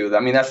exercise for you.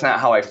 I mean, that's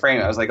not how I frame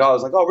it. I was like,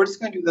 oh, we're just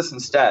going to do this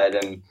instead,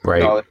 and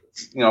right.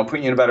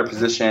 Put you in a better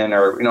position,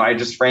 or I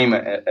just frame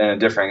it in a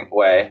different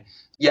way.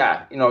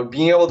 Yeah,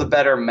 being able to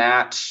better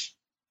match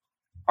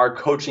our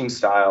coaching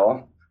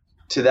style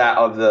to that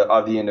of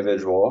the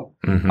individual.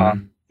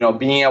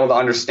 Being able to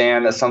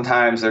understand that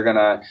sometimes they're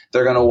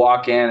gonna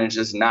walk in and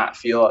just not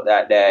feel it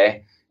that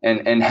day,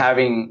 and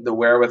having the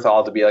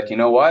wherewithal to be like, you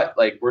know what,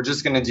 like, we're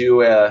just gonna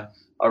do a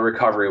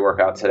recovery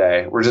workout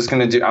today.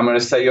 I'm gonna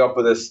set you up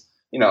with this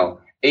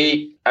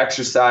 8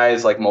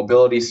 exercise like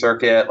mobility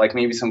circuit, like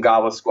maybe some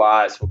goblet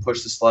squats. We'll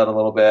push the sled a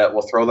little bit.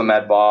 We'll throw the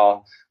med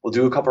ball. We'll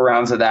do a couple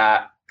rounds of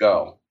that.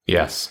 Go.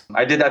 Yes.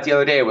 I did that the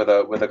other day with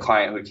a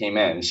client who came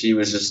in. She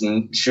was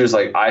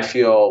like, I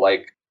feel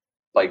like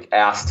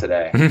ass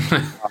today.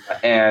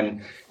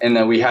 And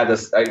then we had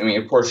this, I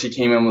mean, of course she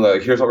came in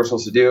with here's what we're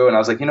supposed to do. And I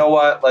was like, you know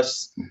what,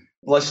 let's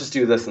just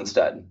do this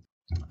instead.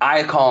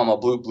 I call them a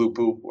bloop, bloop,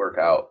 boop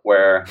workout,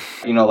 where,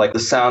 like the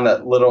sound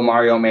that little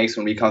Mario makes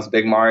when he becomes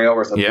big Mario,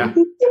 where it's like, bloop,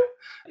 bloop,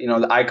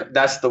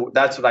 bloop.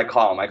 That's what I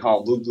call them. I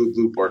call them bloop, bloop,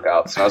 bloop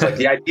workouts. And I was like,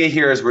 the idea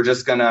here is we're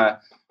gonna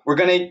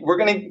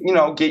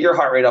get your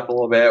heart rate up a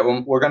little bit.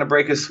 We're gonna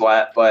break a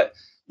sweat, but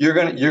you're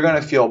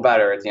gonna feel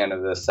better at the end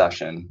of this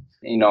session.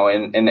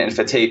 And if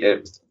it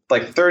takes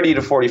like 30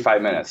 to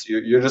 45 minutes,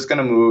 you're just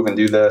gonna move and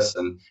do this,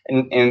 and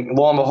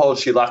lo and behold,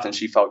 she left and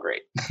she felt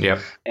great. Yep.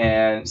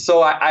 And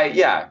so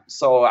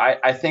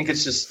I think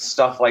it's just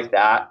stuff like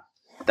that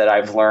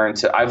I've learned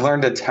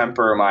to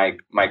temper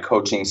my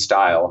coaching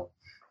style,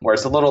 where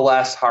it's a little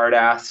less hard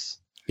ass.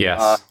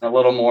 Yes. A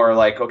little more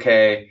like,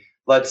 okay,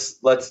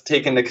 let's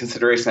take into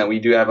consideration that we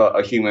do have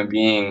a human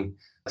being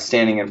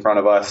standing in front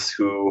of us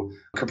who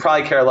could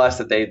probably care less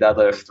that they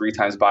deadlift 3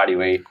 times body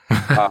weight,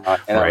 and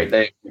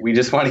right. we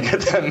just want to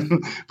get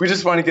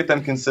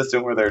them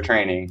consistent with their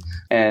training,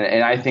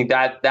 and I think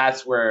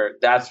that's where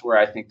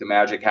I think the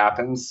magic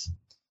happens,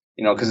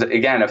 because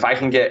again, if I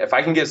can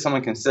get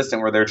someone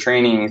consistent where they're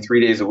training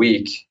 3 days a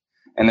week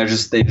and they're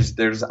just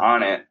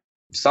on it,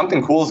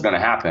 something cool is going to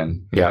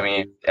happen. Yeah. I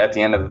mean, at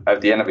the end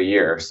of a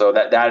year. So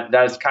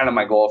that is kind of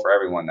my goal for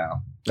everyone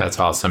now. That's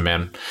awesome,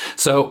 man.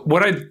 So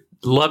what I'd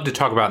love to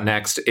talk about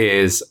next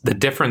is the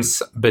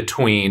difference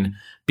between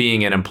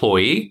being an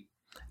employee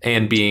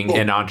and being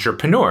an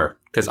entrepreneur,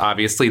 because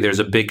obviously there's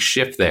a big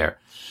shift there.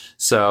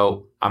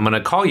 So I'm going to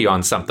call you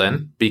on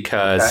something,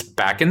 because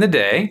back in the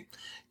day,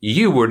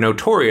 you were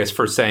notorious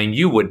for saying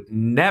you would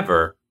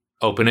never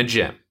open a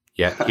gym.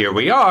 Yet here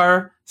we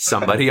are.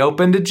 Somebody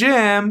opened a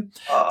gym.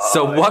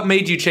 So what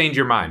made you change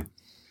your mind?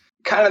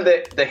 Kind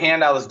of the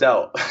hand I was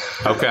dealt.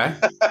 Okay.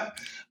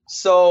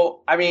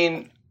 So, I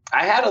mean,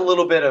 I had a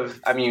little bit of,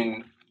 I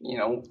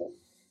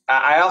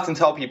often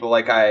tell people,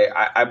 like,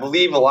 I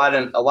believe a lot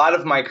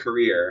of my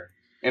career,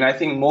 and I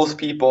think most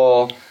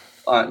people,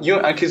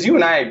 because you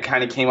and I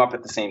kind of came up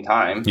at the same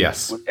time.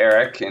 Yes. With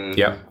Eric, and,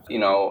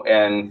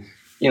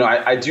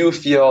 I do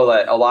feel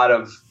that a lot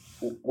of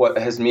what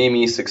has made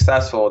me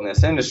successful in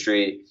this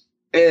industry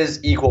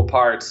is equal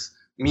parts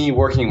me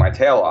working my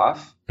tail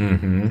off,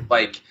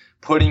 like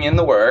putting in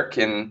the work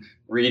and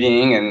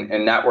reading and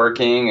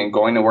networking and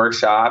going to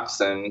workshops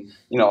and,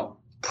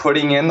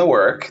 putting in the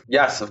work.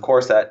 Yes, of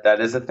course,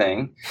 that is a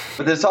thing,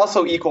 but there's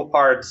also equal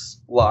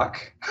parts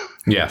luck.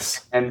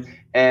 Yes. and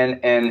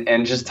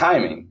just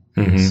timing.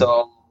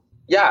 So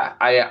yeah,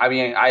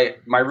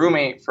 my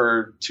roommate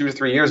for 2 to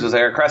 3 years was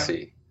Eric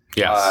Cressy.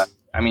 Yes.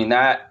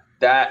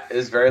 That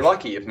is very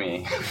lucky of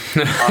me.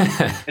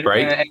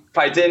 Right. And if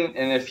I didn't,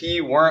 and if he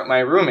weren't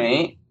my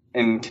roommate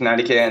in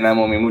Connecticut, and then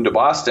when we moved to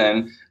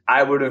Boston,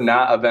 I would have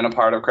not have been a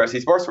part of Cressy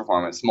Sports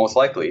Performance, most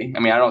likely.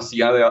 I mean, I don't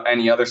see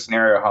any other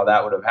scenario how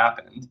that would have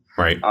happened.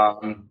 Right.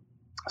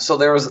 So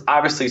there was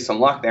obviously some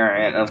luck there,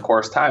 and of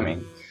course,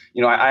 timing.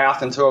 I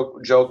often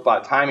joke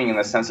about timing in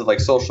the sense of,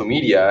 like, social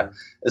media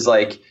is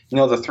like,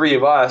 the 3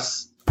 of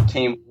us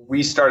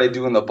we started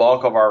doing the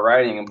bulk of our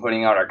writing and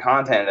putting out our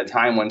content at a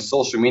time when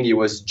social media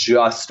was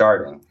just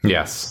starting.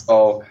 Yes.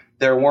 So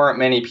there weren't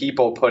many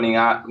people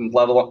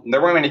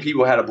there weren't many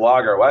people who had a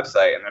blog or a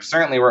website, and there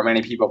certainly weren't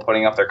many people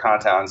putting up their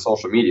content on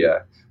social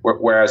media,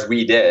 whereas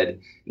we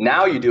did.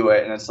 Now you do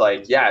it, and it's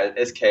like, yeah,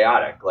 it's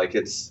chaotic. Like,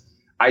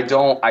 I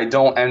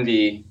don't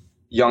envy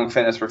young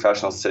fitness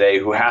professionals today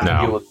who have to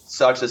deal with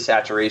such a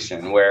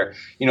saturation where,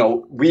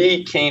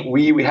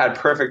 we had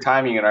perfect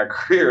timing in our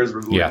careers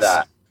with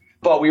that.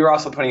 But we were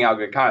also putting out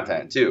good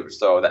content too.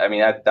 So,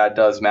 that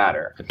does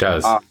matter. It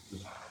does.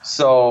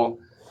 So,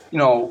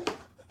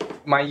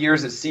 my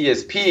years at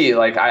CSP,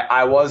 like,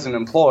 I was an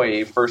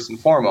employee first and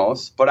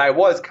foremost, but I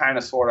was kind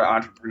of sort of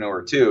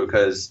entrepreneur too,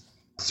 because,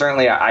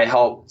 certainly I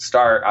helped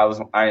start.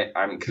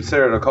 I'm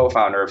considered a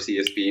co-founder of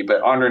CSP,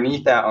 but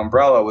underneath that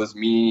umbrella was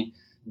me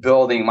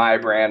building my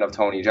brand of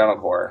Tony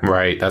Gentilcore.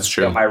 Right, that's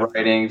true. Via my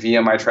writing,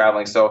 via my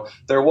traveling. So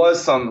there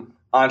was some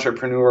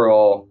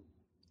entrepreneurial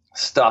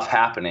stuff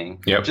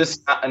happening. Yep.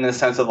 Just not in the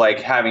sense of like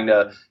having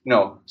to,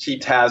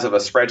 keep tabs of a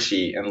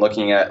spreadsheet and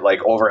looking at like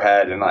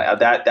overhead and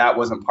that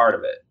wasn't part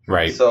of it.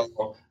 Right.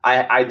 So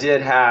I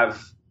did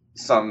have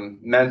some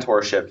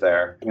mentorship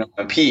there.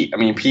 And Pete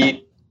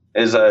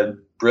is a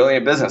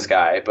brilliant business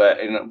guy, but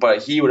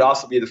he would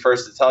also be the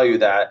first to tell you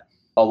that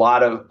a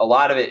lot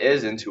of it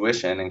is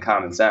intuition and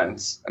common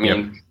sense. I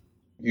mean, yep.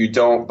 You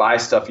don't buy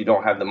stuff you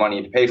don't have the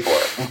money to pay for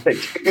it.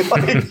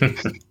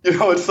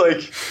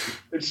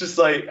 It's just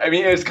like, I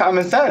mean, it's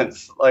common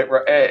sense. Like,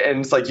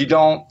 and it's like you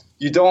don't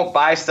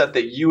buy stuff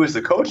that you as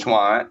a coach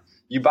want.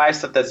 You buy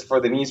stuff that's for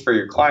the needs for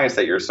your clients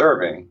that you're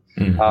serving.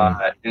 Mm-hmm.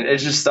 And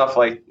it's just stuff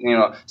like,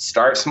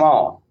 start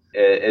small.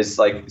 It's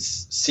like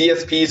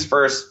CSP's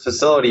first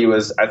facility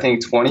was, I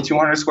think,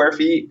 2,200 square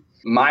feet.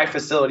 My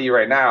facility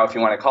right now, if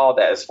you want to call it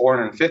that, is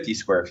 450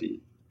 square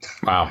feet.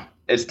 Wow.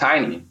 It's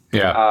tiny.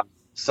 Yeah.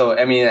 So,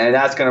 I mean, and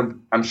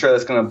I'm sure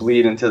that's going to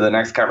bleed into the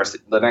next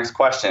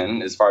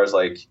question as far as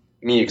like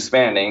me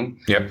expanding.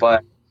 Yep.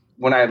 But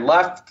when I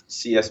left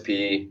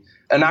CSP,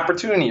 an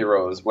opportunity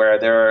arose where I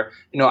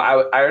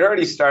had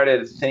already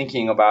started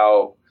thinking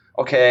about,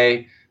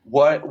 okay,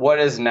 what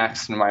is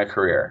next in my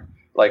career?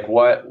 Like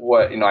what,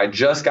 I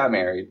just got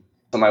married.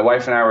 So my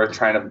wife and I were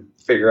trying to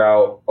figure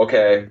out,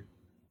 okay,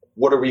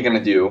 what are we going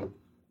to do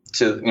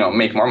to,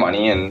 make more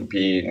money and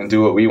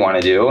do what we want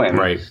to do? And,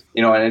 right.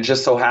 And it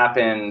just so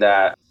happened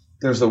that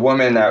there's a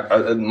woman that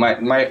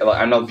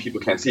I know people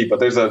can't see, but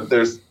there's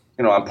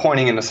I'm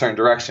pointing in a certain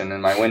direction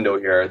in my window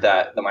here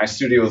that my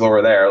studio is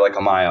over there, like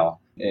a mile.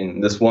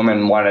 And this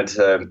woman wanted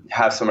to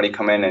have somebody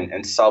come in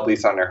and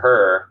sublease under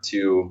her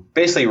to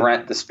basically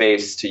rent the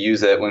space to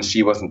use it when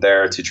she wasn't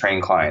there to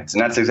train clients.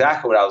 And that's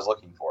exactly what I was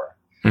looking for.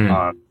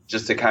 Mm.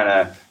 Just to kind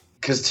of,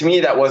 because to me,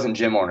 that wasn't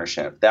gym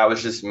ownership. That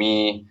was just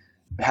me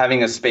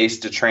having a space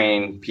to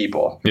train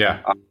people.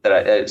 Yeah.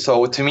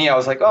 So to me, I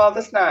was like, oh,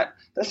 that's not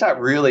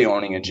really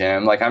owning a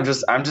gym. Like I'm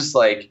just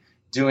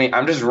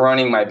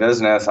running my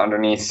business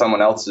underneath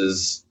someone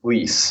else's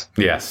lease.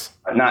 Yes.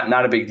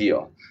 Not a big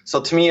deal. So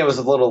to me, it was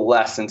a little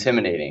less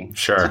intimidating.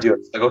 Sure. To do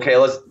it.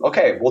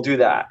 Like, we'll do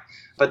that.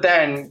 But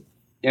then,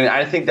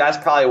 I think that's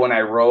probably when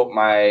I wrote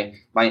my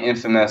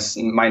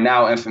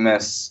now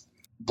infamous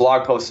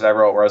blog post that I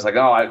wrote where I was like,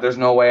 there's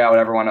no way I would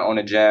ever want to own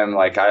a gym.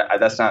 Like,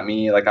 that's not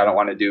me. Like, I don't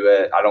want to do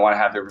it. I don't want to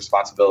have the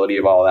responsibility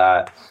of all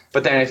that.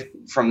 But then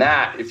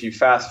if you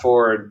fast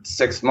forward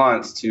 6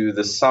 months to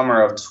the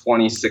summer of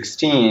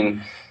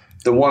 2016,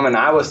 the woman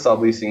I was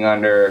subleasing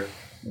under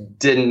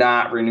did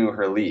not renew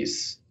her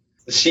lease.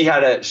 She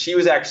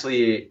was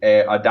actually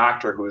a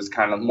doctor who was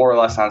kind of more or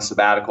less on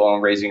sabbatical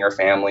and raising her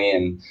family,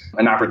 and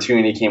an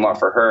opportunity came up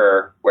for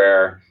her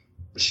where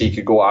she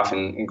could go off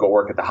and go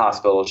work at the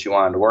hospital she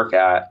wanted to work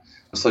at.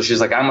 So she's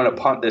like, I'm going to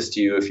punt this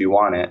to you if you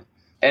want it.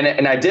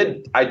 And I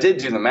did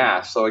do the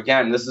math. So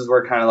again, this is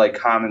where kind of like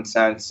common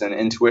sense and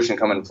intuition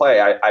come into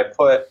play. I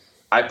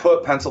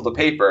put pencil to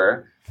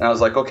paper and I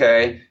was like,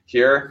 okay,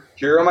 here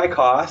are my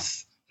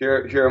costs.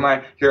 Here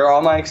are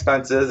all my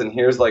expenses, and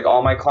here's like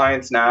all my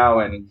clients now.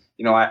 And,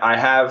 I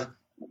have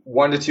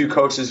 1 to 2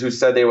 coaches who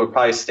said they would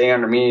probably stay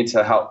under me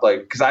to help,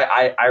 like, because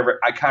I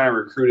kind of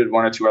recruited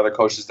 1 or 2 other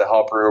coaches to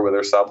help her with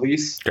her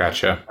sublease.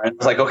 Gotcha. And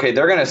it's like, okay,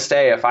 they're going to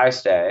stay if I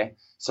stay.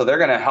 So they're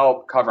going to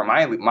help cover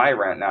my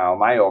rent now,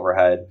 my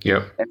overhead.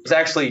 Yep. And it's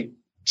actually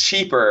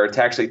cheaper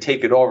to actually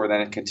take it over than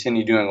to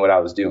continue doing what I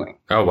was doing.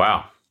 Oh,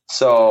 wow.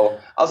 So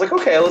I was like,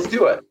 okay, let's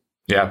do it.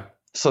 Yeah.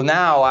 So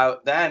now I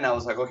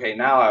was like, okay,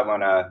 now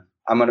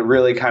I'm gonna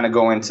really kind of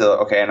go into,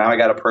 okay, now I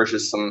got to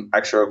purchase some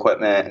extra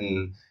equipment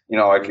and,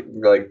 I could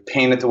really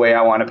paint it the way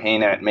I want to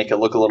paint it, make it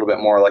look a little bit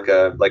more like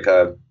a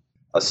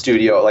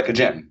studio, like a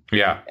gym.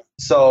 Yeah.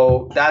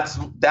 So that's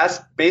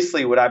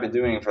basically what I've been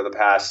doing for the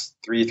past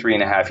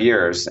 3.5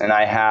 years. And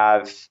I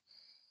have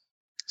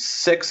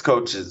 6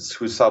 coaches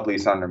who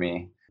sublease under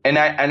me. And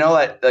I know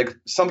that like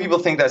some people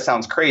think that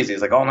sounds crazy.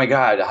 It's like, oh my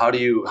God, how do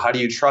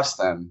you trust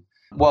them?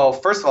 Well,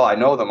 first of all, I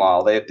know them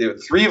all. 3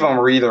 of them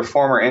are either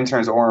former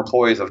interns or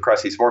employees of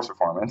Cressy Sports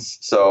Performance.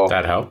 So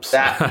that helps.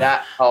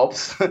 That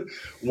helps.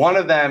 One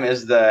of them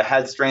is the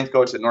head strength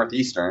coach at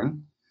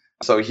Northeastern.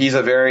 So he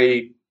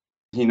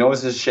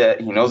knows his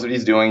shit. He knows what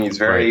he's doing. He's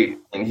very,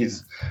 and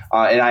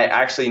I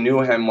actually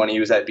knew him when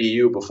he was at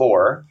BU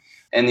before.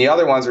 And the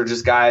other ones are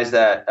just guys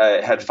that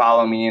had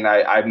followed me, and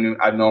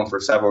I've known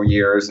for several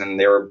years, and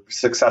they were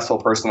successful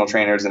personal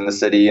trainers in the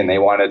city, and they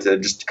wanted to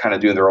just kind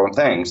of do their own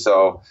thing.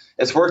 So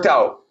it's worked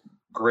out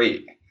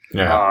great.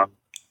 Yeah.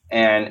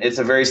 And it's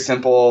a very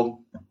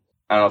simple,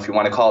 I don't know if you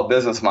want to call it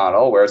business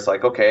model, where it's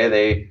like,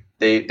 okay,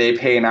 they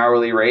pay an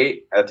hourly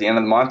rate. At the end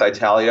of the month,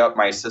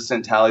 my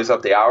assistant tallies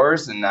up the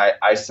hours, and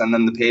I send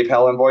them the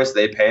PayPal invoice.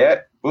 They pay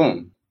it.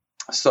 Boom.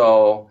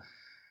 So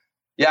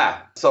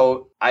Yeah.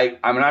 So I'm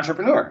an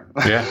entrepreneur.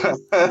 Yeah.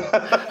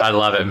 I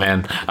love it,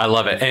 man. I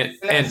love it.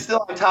 And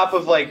still on top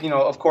of like,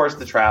 of course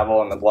the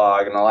travel and the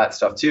blog and all that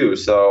stuff too.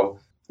 So,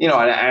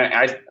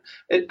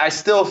 I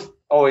still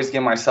always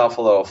give myself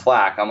a little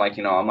flack. I'm like,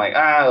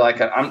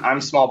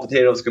 I'm small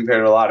potatoes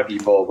compared to a lot of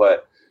people,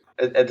 but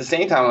at the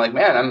same time, I'm like,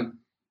 man,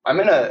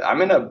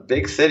 I'm in a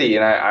big city,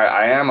 and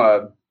I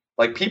am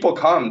people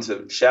come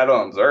to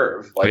shadow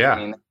observe. Like, yeah. I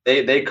mean,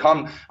 they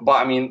come, but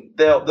I mean,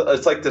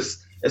 it's like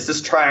this. It's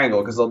this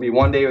triangle, because they'll be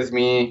one day with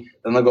me,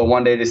 then they'll go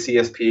one day to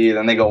CSP,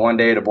 then they go one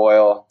day to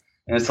Boyle,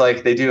 and it's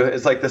like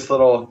it's like this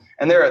little.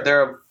 And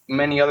there are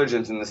many other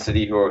gyms in the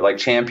city who are like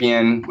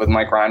Champion with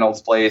Mike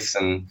Reynolds' place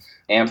and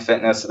Amp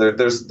Fitness.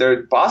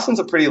 Boston's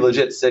a pretty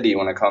legit city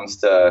when it comes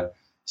to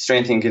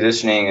strength and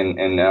conditioning,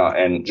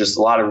 and just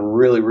a lot of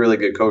really, really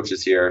good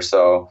coaches here.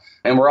 So,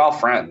 and we're all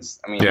friends.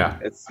 I mean, yeah.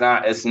 It's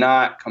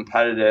not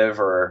competitive,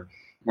 or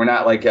we're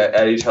not like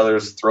at each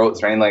other's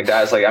throats or anything like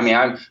that. It's like, I mean,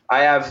 I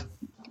have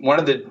one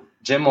of the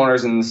gym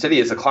owners in the city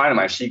is a client of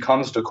mine. She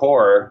comes to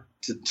Core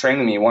to train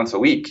with me once a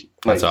week.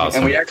 That's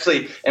awesome.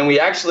 And we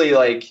actually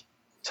like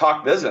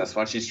talk business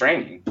when she's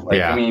training. Like,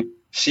 yeah. I mean,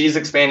 she's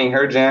expanding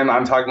her gym.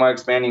 I'm talking about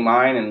expanding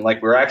mine. And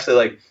like, we're actually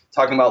like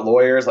talking about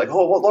lawyers, like,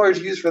 oh, what lawyers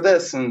you use for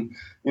this? And,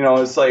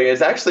 it's like,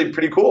 it's actually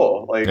pretty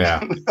cool. Like,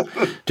 yeah,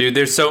 dude,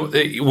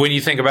 when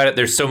you think about it,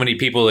 there's so many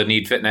people that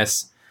need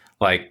fitness.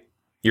 Like,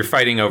 you're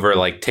fighting over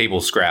like table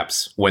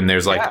scraps when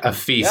there's like a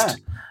feast.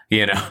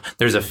 Yeah.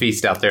 There's a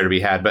feast out there to be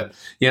had. But,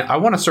 I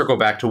want to circle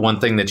back to one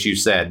thing that you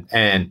said.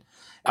 And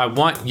I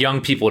want young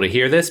people to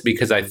hear this,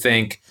 because I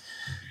think,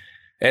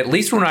 at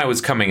least when I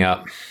was coming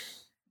up,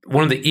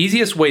 one of the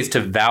easiest ways to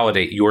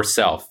validate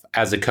yourself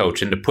as a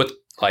coach and to put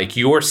like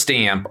your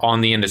stamp on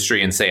the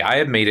industry and say, I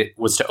have made it,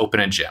 was to open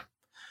a gym.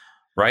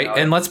 Right.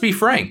 And let's be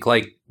frank,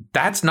 like,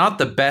 that's not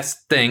the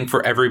best thing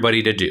for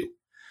everybody to do.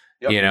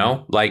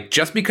 Yep. Like,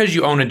 just because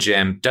you own a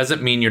gym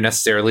doesn't mean you're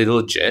necessarily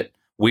legit.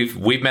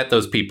 We've met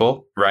those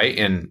people, right?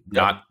 And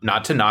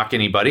not to knock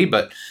anybody,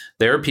 but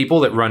there are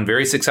people that run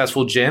very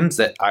successful gyms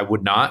that I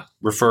would not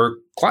refer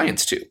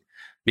clients to,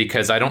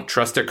 because I don't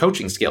trust their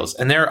coaching skills.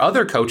 And there are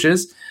other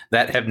coaches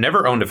that have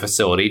never owned a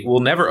facility, will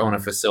never own a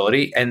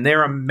facility, and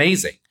they're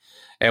amazing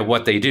at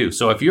what they do.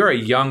 So if you're a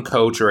young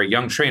coach or a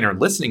young trainer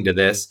listening to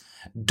this,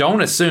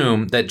 don't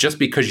assume that just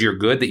because you're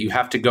good that you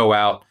have to go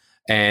out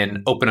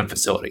and open a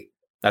facility.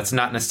 That's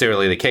not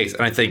necessarily the case.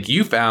 And I think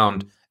you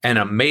found an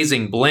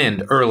amazing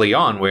blend early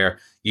on where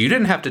you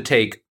didn't have to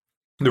take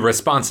the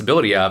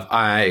responsibility of,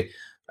 I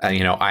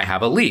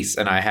have a lease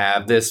and I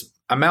have this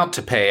amount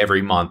to pay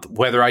every month,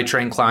 whether I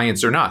train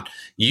clients or not.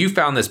 You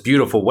found this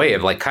beautiful way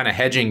of like kind of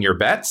hedging your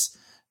bets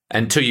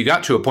until you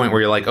got to a point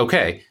where you're like,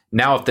 okay,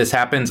 now if this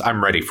happens,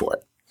 I'm ready for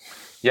it.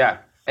 Yeah.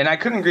 And I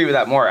couldn't agree with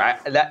that more.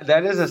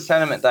 That is a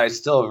sentiment that I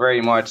still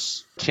very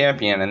much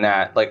champion, in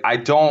that, like, I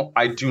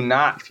do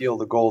not feel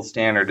the gold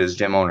standard is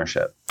gym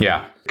ownership.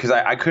 Yeah. Because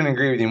I couldn't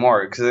agree with you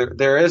more, because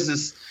there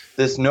is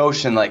this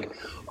notion like,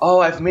 oh,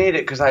 I've made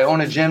it because I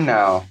own a gym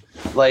now.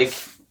 Like,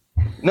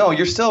 no,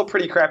 you're still a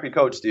pretty crappy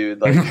coach,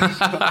 dude. Like,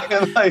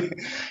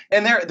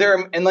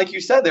 and like you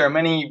said, there are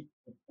many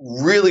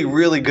really,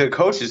 really good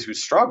coaches who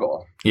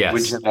struggle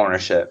with gym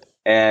ownership.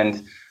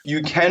 And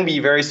you can be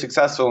very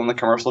successful in the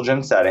commercial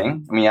gym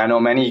setting. I mean, I know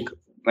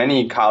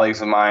many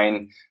colleagues of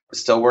mine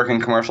still work in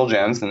commercial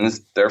gyms, and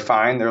they're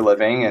fine, they're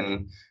living,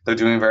 and they're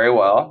doing very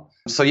well.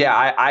 So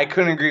yeah, I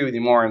couldn't agree with you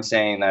more in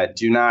saying that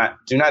do not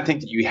think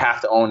that you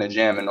have to own a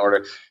gym in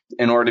order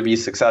to be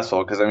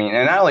successful. Because I mean,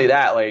 and not only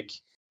that, like,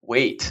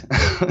 wait.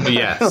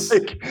 Yes.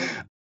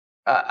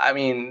 I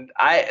mean,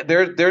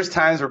 there's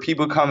times where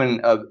people come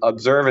and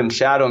observe and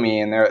shadow me,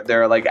 and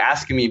they're like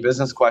asking me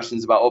business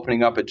questions about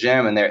opening up a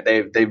gym, and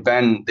they've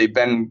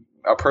been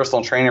a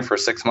personal trainer for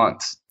 6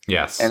 months.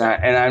 Yes. And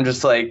I'm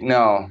just like,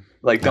 no,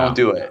 like, don't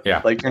do it.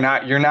 Yeah. Like, you're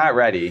not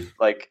ready.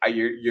 Like,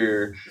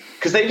 you're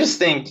because they just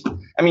think.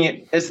 I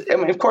mean,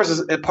 of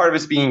course, part of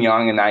it's being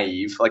young and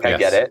naive. Like, I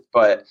get it,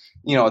 but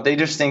they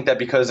just think that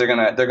because they're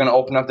gonna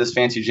open up this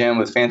fancy gym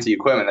with fancy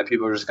equipment, that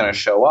people are just gonna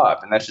show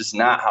up, and that's just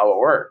not how it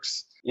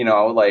works.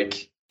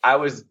 Like, I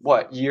was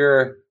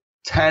year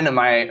 10 in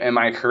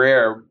my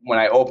career when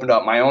I opened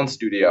up my own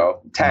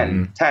studio.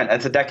 10,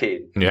 that's a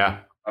decade. Yeah.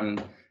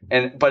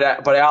 But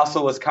I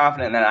also was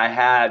confident that I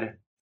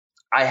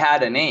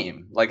had a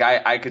name. Like,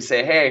 I could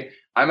say, hey,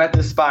 I'm at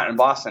this spot in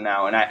Boston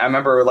now. And I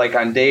remember, like,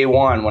 on day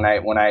one, when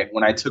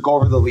I took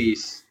over the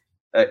lease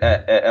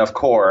of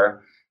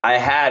Core, I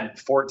had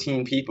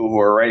 14 people who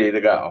were ready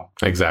to go.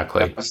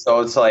 Exactly.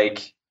 So it's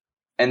like,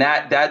 and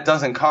that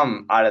doesn't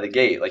come out of the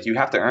gate. Like, you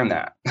have to earn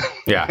that.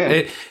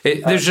 Yeah.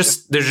 There's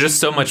just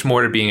so much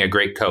more to being a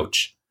great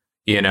coach.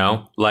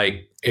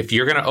 Like, if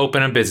you're going to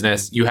open a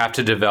business, you have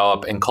to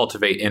develop and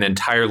cultivate an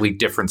entirely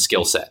different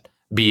skill set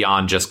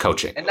beyond just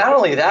coaching. And not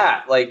only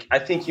that, like, I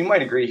think you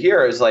might agree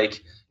here is like,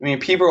 I mean,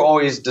 people are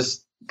always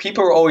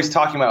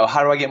talking about,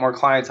 how do I get more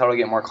clients? How do I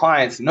get more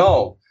clients?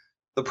 No,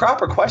 the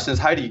proper question is,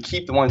 how do you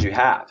keep the ones you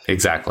have?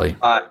 Exactly.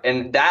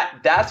 And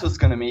that's what's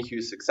going to make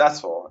you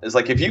successful, is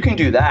like, if you can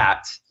do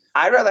that,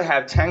 I'd rather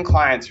have 10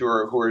 clients who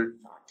are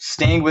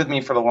staying with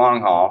me for the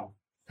long haul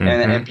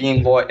and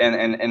being loyal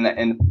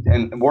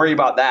and worry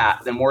about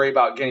that, then worry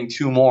about getting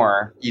 2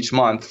 more each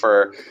month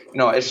for,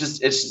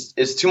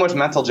 it's too much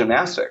mental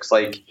gymnastics.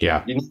 Like,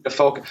 you need to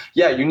focus.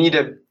 Yeah, you need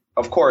to,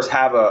 of course,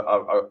 have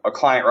a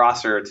client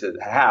roster to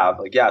have.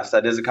 Like, yes,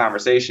 that is a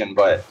conversation,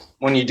 but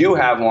when you do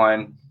have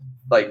one,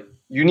 like,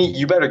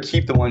 you better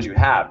keep the ones you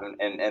have,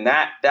 and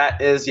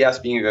that is, yes,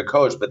 being a good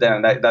coach, but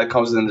then that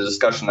comes in the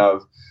discussion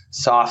of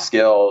soft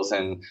skills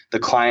and the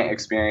client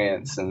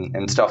experience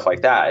and stuff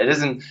like that. It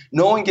isn't.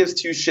 No one gives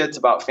 2 shits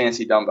about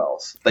fancy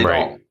dumbbells. They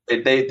don't.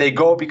 They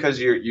go because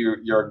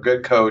you're a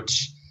good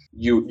coach.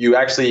 You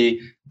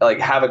actually like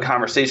have a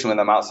conversation with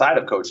them outside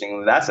of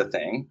coaching. That's a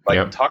thing.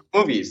 Like talk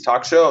movies,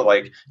 talk show,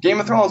 like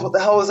Game of Thrones. What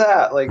the hell was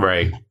that? Like,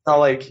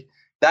 like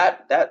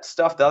that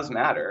stuff does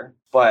matter.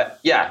 But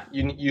yeah,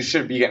 you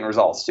should be getting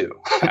results too.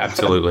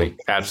 Absolutely.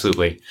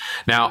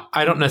 Now,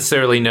 I don't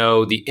necessarily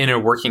know the inner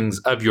workings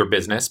of your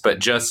business, but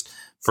just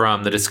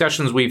from the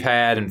discussions we've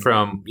had and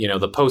from,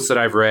 the posts that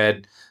I've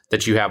read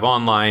that you have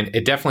online,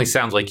 it definitely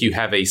sounds like you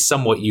have a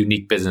somewhat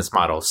unique business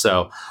model.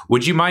 So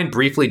would you mind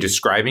briefly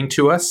describing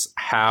to us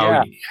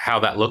how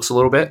that looks a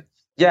little bit?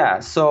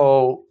 Yeah.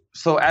 So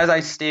as I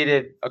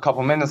stated a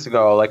couple minutes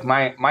ago, like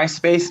my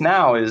space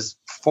now is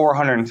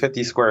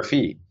 450 square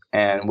feet,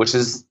 and which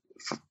is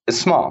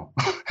small.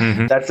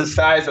 That's the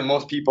size of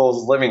most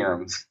people's living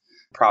rooms,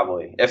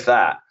 probably, if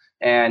that.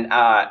 And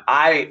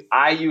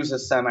I use a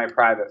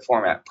semi-private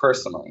format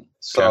personally.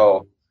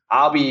 So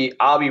I'll be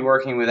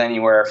working with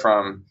anywhere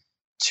from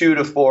 2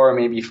 to 4,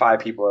 maybe 5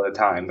 people at a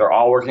time. They're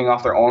all working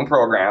off their own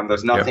program.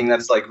 There's nothing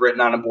that's like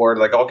written on a board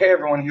like, okay,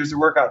 everyone, here's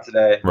your workout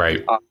today.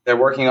 Right. They're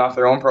working off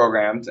their own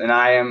programs, and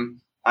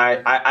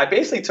I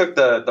basically took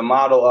the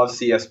model of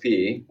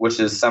CSP, which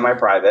is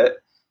semi-private,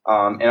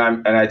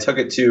 and I took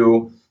it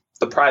to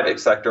the private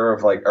sector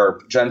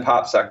or Gen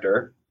Pop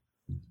sector,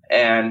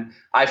 and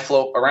I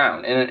float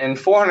around. And in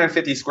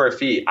 450 square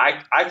feet,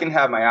 I can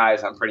have my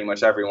eyes on pretty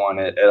much everyone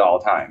at all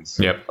times.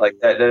 Yep. Like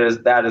that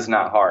is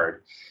not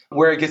hard.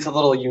 Where it gets a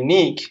little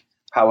unique,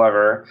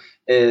 however,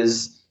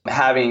 is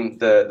having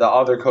the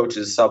other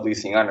coaches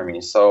subleasing under me.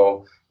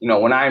 So,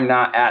 when I'm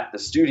not at the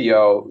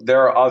studio,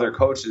 there are other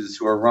coaches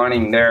who are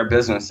running their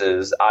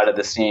businesses out of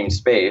the same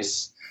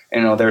space.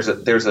 There's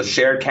a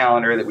shared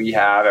calendar that we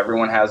have.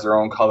 Everyone has their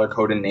own color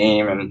coded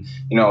name, and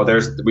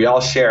we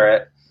all share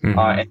it.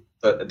 And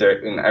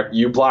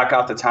you block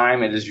out the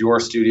time. It is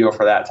your studio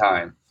for that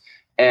time,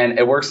 and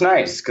it works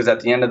nice because at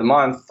the end of the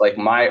month, like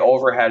my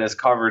overhead is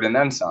covered and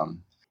then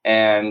some.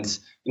 And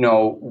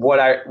what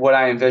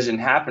I envision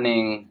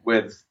happening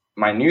with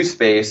my new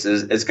space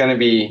is going to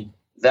be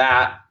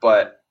that,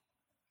 but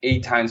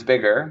 8 times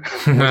bigger.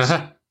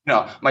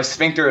 My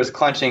sphincter is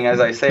clenching as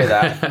I say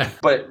that.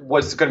 But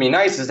what's going to be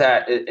nice is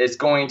that it's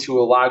going to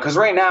allow, because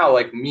right now,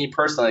 like me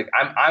personally, like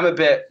I'm a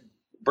bit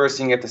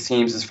bursting at the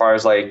seams as far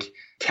as like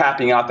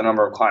capping out the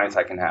number of clients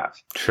I can have.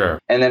 Sure.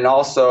 And then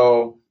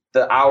also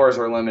the hours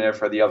are limited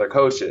for the other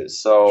coaches.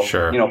 So,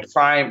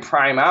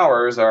 prime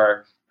hours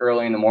are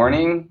early in the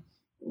morning,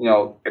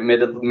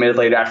 mid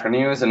late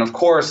afternoons. And of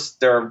course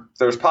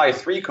there's probably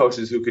 3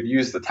 coaches who could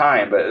use the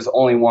time, but there's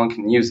only one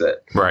can use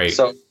it. Right.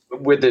 So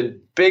with the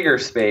bigger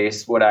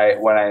space, what I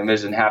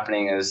envision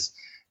happening is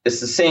it's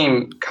the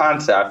same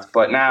concept,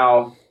 but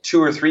now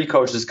 2 or 3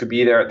 coaches could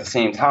be there at the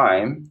same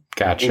time.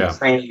 Gotcha.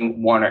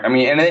 Training one,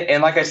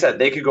 and like I said,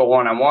 they could go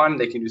one-on-one.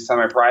 They can do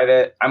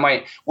semi-private.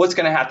 What's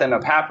going to have to end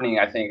up happening,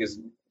 I think, is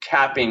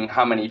capping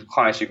how many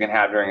clients you can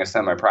have during a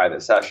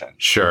semi-private session.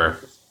 Sure.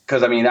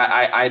 Because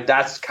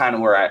that's kind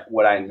of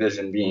what I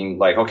envision being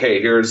like.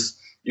 Okay,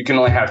 you can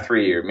only have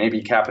 3, or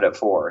maybe cap it at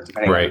 4,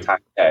 depending on the time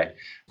of day.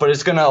 But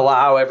it's going to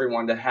allow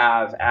everyone to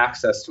have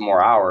access to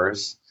more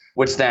hours,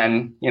 which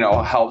then,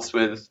 helps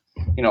with,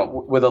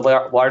 with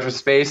a larger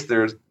space,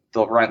 the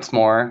rent's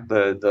more,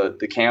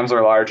 the cams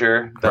are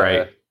larger,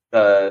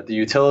 the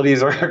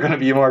utilities are going to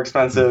be more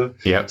expensive.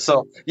 Yep.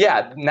 So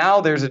yeah,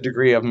 now there's a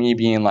degree of me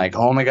being like,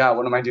 oh my God,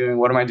 what am I doing?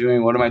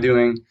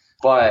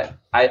 But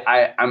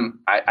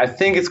I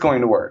think it's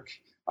going to work.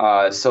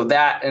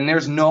 And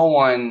there's no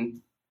one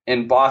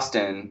in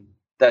Boston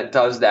that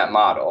does that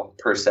model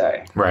per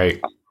se.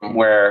 Right.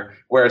 Where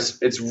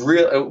it's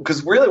real,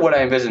 because really what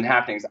I envision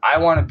happening is I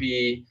want to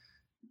be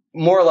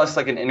more or less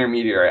like an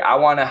intermediary. I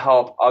want to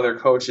help other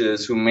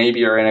coaches who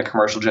maybe are in a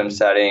commercial gym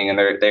setting and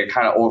they're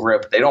kind of over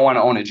it, but they don't want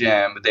to own a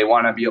gym, but they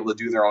want to be able to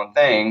do their own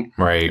thing.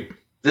 Right.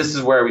 This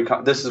is where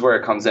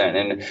it comes in,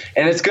 and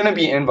it's going to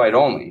be invite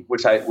only,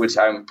 which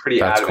I'm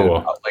pretty adamant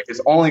about. Like,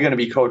 it's only going to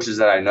be coaches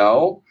that I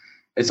know.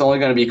 It's only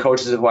going to be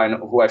coaches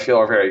who I feel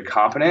are very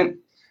competent.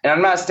 And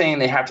I'm not saying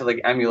they have to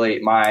like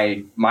emulate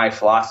my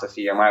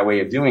philosophy or my way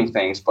of doing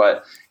things,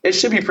 but it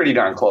should be pretty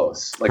darn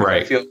close. Like,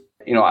 I feel,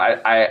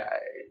 I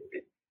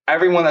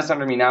everyone that's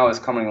under me now is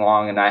coming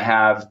along, and I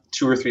have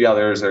 2 or 3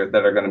 others that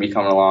are going to be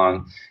coming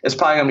along. It's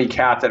probably going to be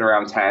capped at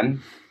around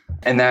 10,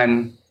 and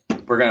then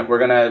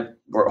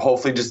we're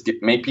hopefully just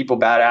make people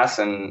badass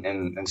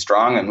and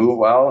strong and move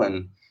well,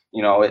 and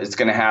it's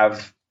going to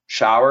have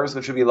showers,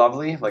 which would be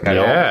lovely. Like, I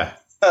don't.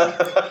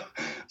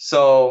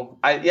 So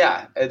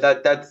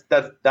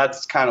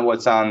that's kind of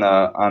what's on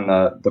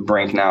the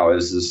brink now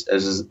is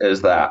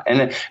that.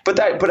 And but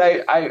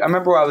I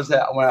remember where I was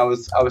at when I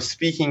was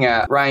speaking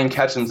at Ryan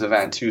Ketchum's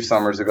event 2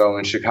 summers ago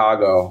in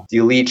Chicago, the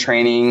Elite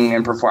Training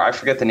and Perform. I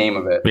forget the name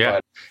of it. Yeah.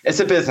 But it's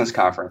a business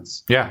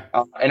conference. Yeah.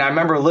 And I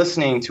remember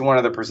listening to one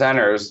of the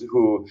presenters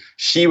who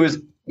she was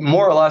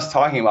more or less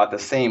talking about the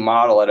same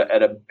model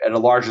at a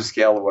larger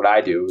scale of what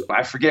I do.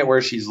 I forget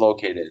where she's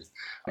located.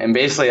 And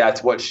basically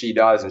that's what she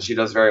does, and she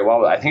does very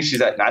well. I think she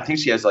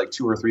has like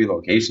 2 or 3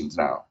 locations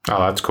now. Oh,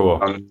 that's cool.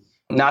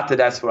 Not that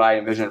that's what I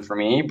envisioned for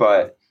me,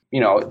 but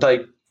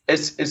like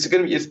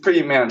it's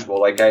pretty manageable.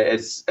 Like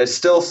it's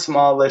still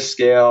smallish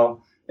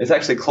scale. It's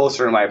actually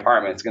closer to my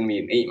apartment. It's going to be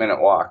an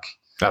 8-minute walk.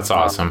 That's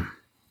awesome.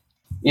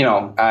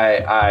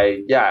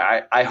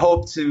 I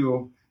hope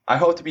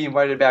to be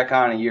invited back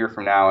on a year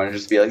from now and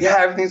just be like, yeah,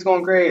 everything's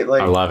going great.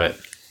 Like, I love it.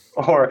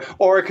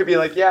 Or it could be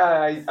like,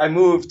 yeah, I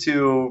moved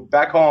to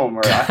back home,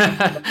 or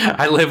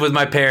I live with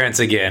my parents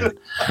again.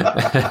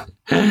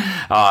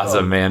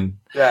 Awesome, man.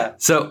 Yeah.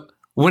 So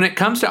when it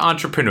comes to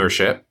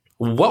entrepreneurship,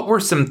 what were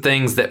some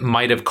things that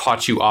might have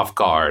caught you off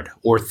guard,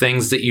 or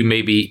things that you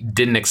maybe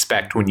didn't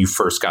expect when you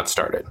first got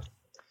started?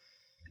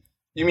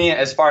 You mean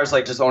as far as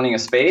like just owning a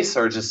space,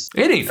 or just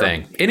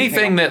anything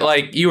that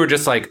like you were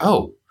just like,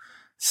 oh,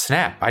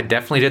 snap, I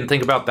definitely didn't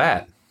think about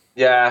that.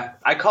 Yeah,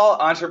 I call it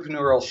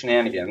entrepreneurial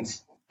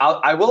shenanigans.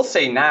 I will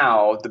say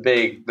now the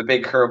big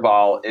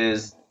curveball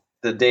is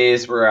the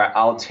days where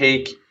I'll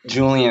take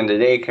Julian to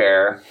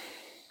daycare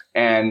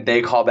and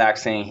they call back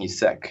saying he's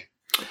sick.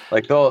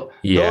 Like those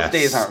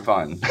days aren't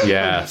fun.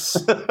 Yes.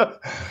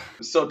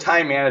 So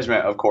time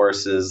management, of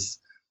course,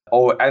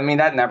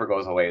 that never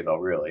goes away though,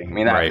 really. I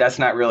mean, that's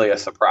not really a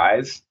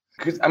surprise.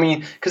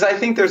 Because I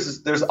think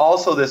there's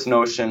also this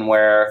notion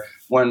where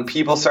when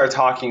people start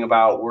talking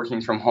about working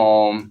from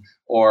home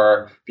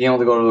or being able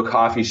to go to a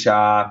coffee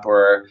shop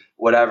or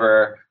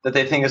whatever, that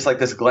they think it's like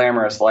this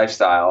glamorous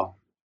lifestyle.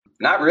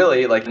 Not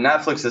really. Like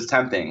Netflix is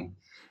tempting,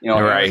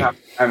 right.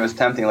 Time is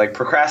tempting. Like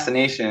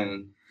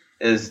procrastination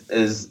is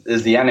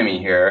the enemy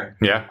here.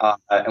 Yeah.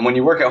 And when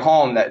you work at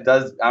home, I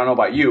don't know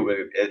about you, but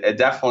it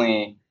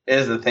definitely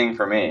is the thing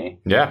for me.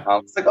 Yeah.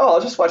 It's like,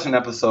 I'll just watch an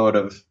episode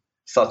of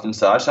such and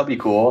such. That'll be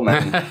cool. And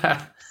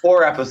then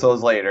 4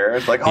 episodes later,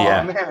 it's like,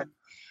 man.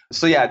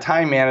 So yeah,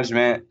 time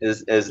management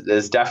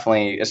is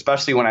definitely,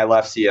 especially when I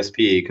left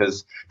CSP,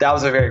 because that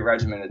was a very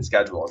regimented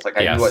schedule. It's like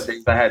I knew what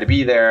days I had to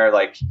be there,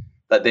 like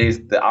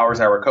the hours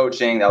I were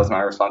coaching, that was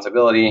my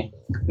responsibility.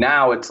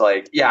 Now it's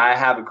like, I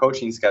have a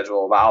coaching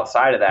schedule, but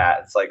outside of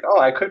that, it's like,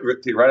 I could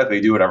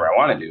theoretically do whatever I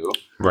want to do.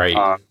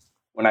 Right.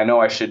 When I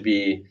know I should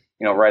be,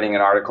 writing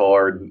an article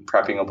or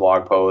prepping a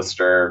blog post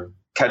or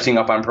catching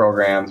up on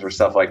programs or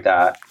stuff like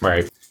that.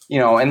 Right.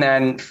 And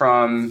then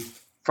from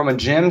a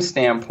gym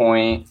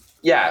standpoint,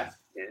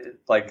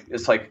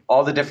 it's like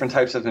all the different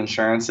types of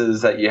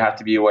insurances that you have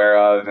to be aware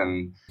of,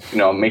 and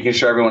making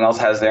sure everyone else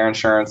has their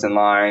insurance in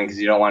line, because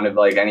you don't want to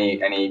like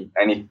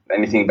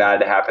anything bad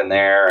to happen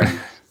there.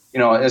 And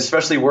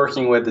especially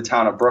working with the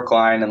town of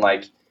Brookline, and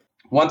like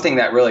one thing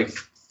that really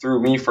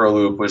threw me for a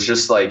loop was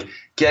just like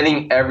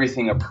getting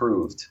everything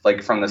approved,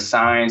 like from the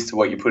signs to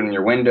what you put in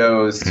your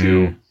windows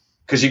to,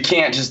 because you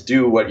can't just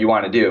do what you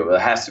want to do.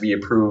 It has to be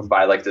approved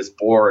by like this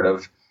board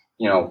of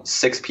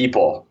 6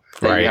 people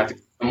that you have to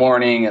the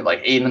morning at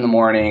like 8 in the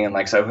morning, and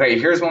like, so, okay,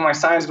 here's what my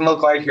sign's gonna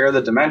look like, here are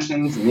the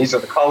dimensions, and these are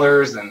the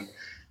colors, and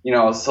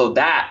so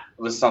that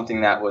was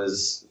something that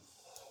was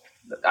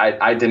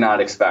I did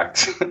not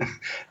expect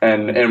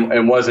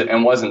and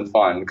wasn't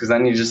fun, because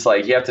then you just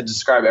like you have to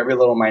describe every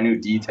little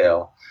minute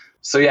detail.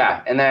 So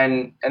and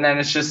then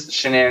it's just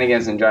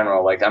shenanigans in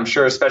general. Like I'm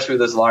sure, especially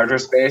with this larger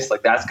space,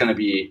 like that's gonna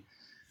be,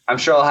 I'm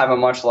sure I'll have a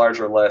much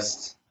larger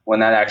list when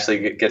that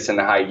actually gets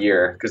into high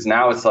gear, because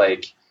now it's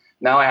like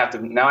Now I have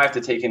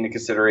to take into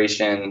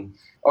consideration,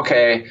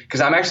 okay,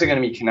 because I'm actually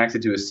going to be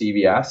connected to a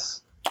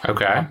CVS.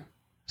 Okay.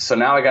 So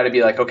now I got to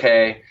be like,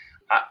 okay,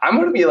 I'm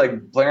going to be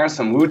like blaring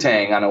some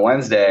Wu-Tang on a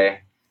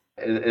Wednesday.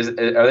 Are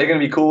they going to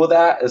be cool with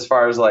that as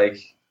far as like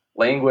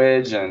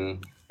language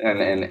and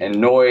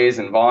noise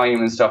and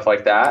volume and stuff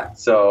like that?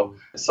 So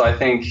I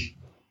think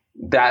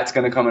that's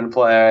going to come into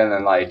play, and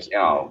then like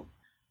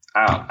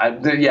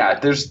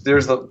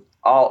there's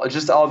all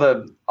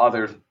the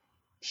other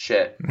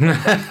shit.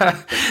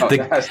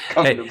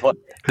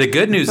 The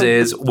good news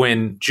is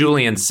when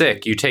Julian's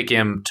sick, you take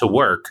him to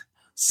work.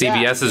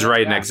 CVS is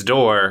right next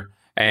door,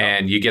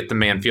 and you get the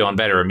man feeling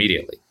better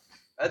immediately.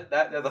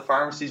 The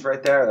pharmacy's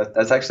right there.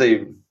 That's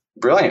actually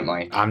brilliant,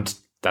 Mike.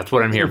 That's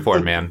what I'm here for,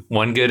 man.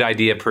 One good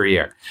idea per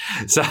year.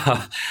 So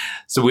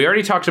we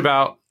already talked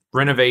about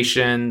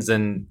renovations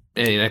and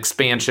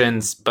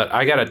expansions, but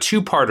I got a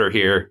 2-parter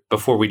here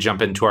before we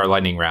jump into our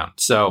lightning round.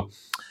 So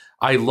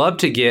I love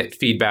to get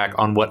feedback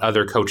on what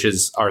other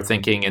coaches are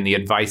thinking and the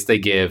advice they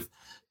give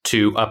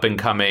to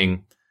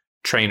up-and-coming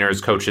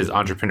trainers, coaches,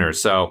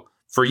 entrepreneurs. So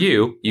for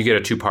you get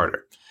a 2-parter.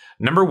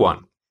 Number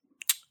 1,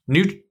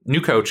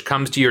 new coach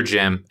comes to your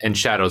gym and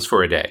shadows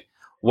for a day.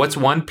 What's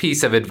one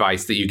piece of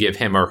advice that you give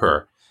him or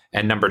her?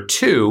 And number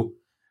 2,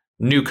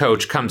 new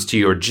coach comes to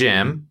your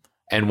gym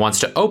and wants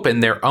to open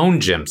their own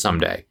gym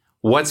someday,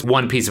 what's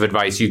one piece of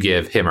advice you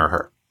give him or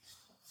her?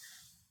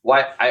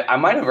 Well,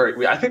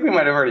 I think we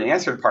might have already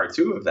answered part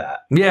 2 of that.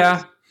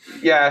 Yeah.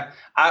 Yeah.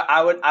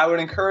 I would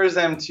encourage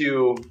them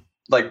to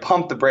like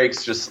pump the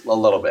brakes just a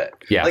little bit.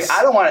 Yes. Like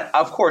I don't want to,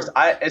 of course,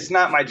 it's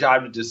not my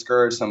job to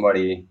discourage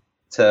somebody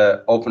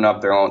to open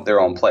up their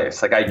own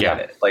place. Like I get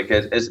it. Like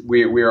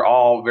we're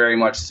all very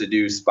much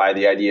seduced by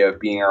the idea of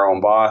being our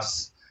own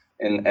boss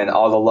and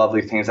all the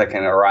lovely things that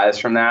can arise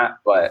from that.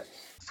 But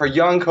for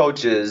young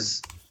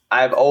coaches,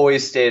 I've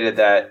always stated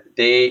that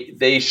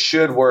they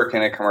should work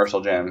in a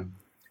commercial gym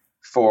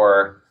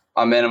for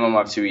a minimum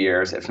of 2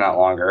 years, if not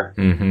longer.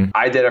 Mm-hmm.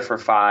 I did it for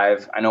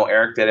 5. I know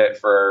Eric did it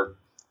for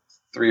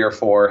 3 or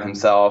 4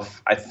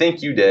 himself. I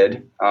think you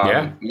did.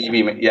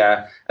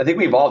 Yeah. I think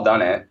we've all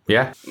done it.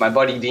 Yeah. My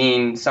buddy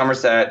Dean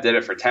Somerset did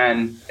it for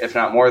 10, if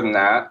not more than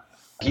that.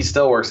 He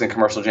still works in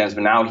commercial gyms,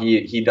 but now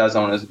he does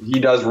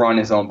run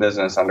his own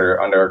business under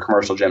a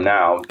commercial gym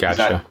now. Gotcha.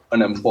 He's not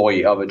an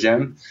employee of a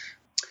gym.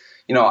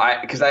 You know,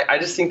 I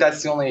just think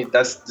that's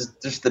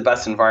just the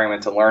best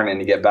environment to learn and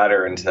to get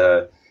better and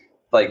to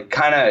like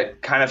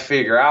kind of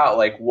figure out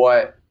like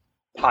what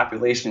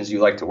populations you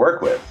like to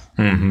work with.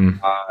 Mm-hmm.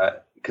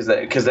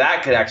 Because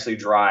that could actually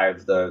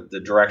drive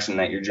the direction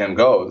that your gym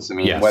goes. I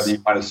mean, yes. Whether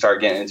you want to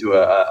start getting into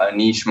a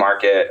niche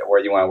market or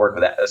whether you want to work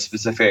with a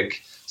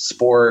specific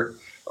sport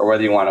or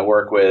whether you want to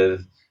work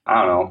with,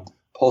 I don't know,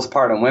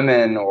 postpartum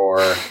women or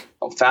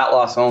fat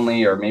loss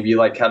only, or maybe you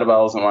like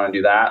kettlebells and want to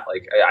do that.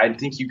 Like, I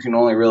think you can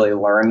only really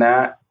learn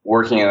that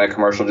working in a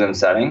commercial gym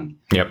setting.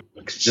 Yep.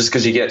 Just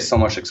because you get so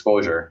much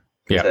exposure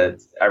to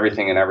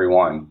everything and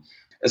everyone.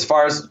 As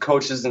far as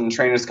coaches and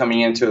trainers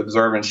coming in to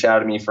observe and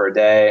shadow me for a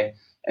day,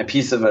 a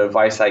piece of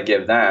advice I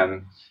give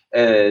them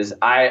is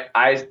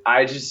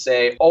I just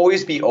say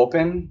always be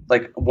open.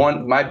 Like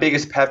my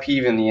biggest pet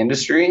peeve in the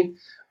industry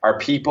are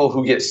people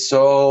who get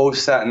so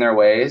set in their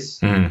ways.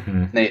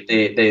 Mm-hmm.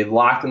 They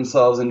lock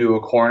themselves into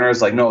a corner.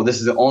 It's like, no, this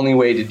is the only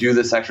way to do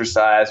this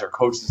exercise or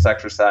coach this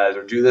exercise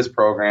or do this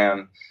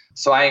program.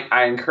 So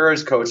I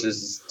encourage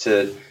coaches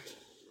to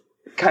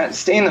kind of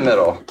stay in the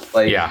middle.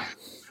 Like,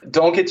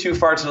 don't get too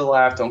far to the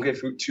left. Don't get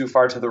too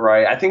far to the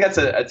right. I think it's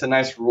a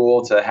nice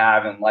rule to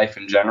have in life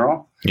in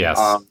general. Yes.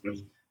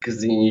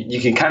 Because you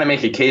can kind of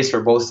make a case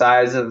for both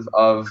sides of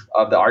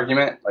the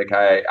argument. Like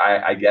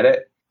I get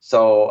it.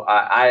 So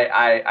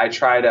I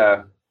try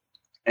to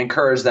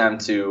encourage them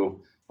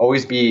to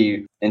always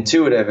be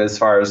intuitive as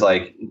far as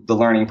like the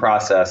learning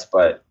process,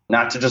 but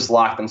not to just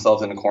lock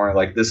themselves in a corner.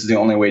 Like this is the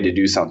only way to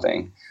do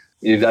something.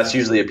 That's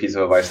usually a piece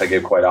of advice I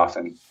give quite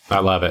often. I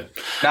love it.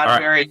 Not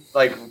very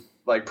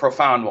like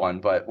profound one,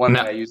 but one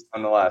that I use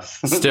nonetheless.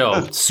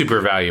 Still super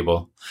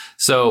valuable.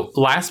 So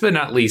last but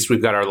not least,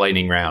 we've got our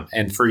lightning round.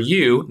 And for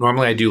you,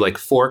 normally I do like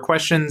 4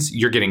 questions.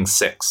 You're getting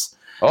 6.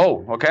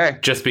 Oh, okay.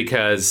 Just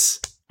because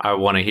I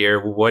want to hear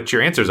what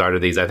your answers are to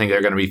these. I think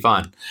they're going to be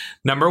fun.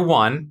 Number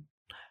 1,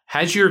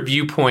 has your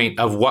viewpoint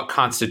of what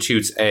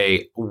constitutes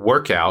a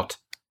workout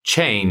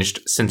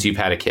changed since you've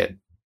had a kid?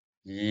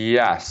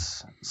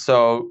 Yes.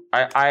 So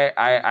I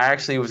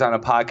actually was on a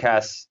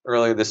podcast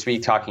earlier this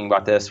week talking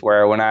about this,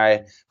 where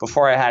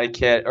before I had a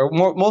kid, or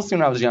mostly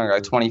when I was younger,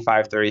 like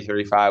 25, 30,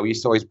 35, we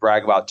used to always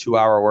brag about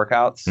 2-hour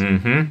workouts.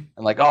 Mm-hmm.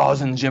 And like, oh, I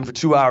was in the gym for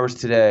 2 hours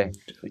today.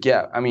 Like,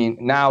 yeah, I mean,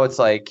 now it's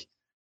like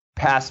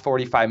past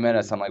 45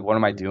 minutes. I'm like, what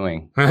am I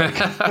doing? Like,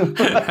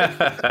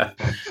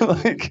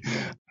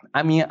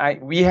 I mean,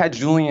 we had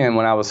Julian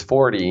when I was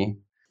 40.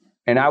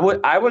 And I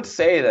would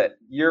say that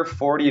year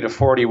 40 to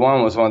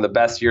 41 was one of the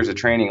best years of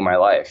training in my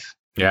life.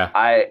 Yeah.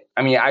 I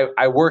mean,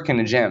 I work in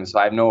a gym, so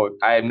I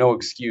have no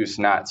excuse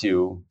not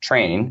to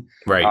train.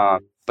 Right.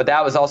 But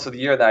that was also the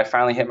year that I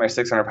finally hit my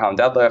 600-pound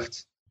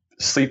deadlift,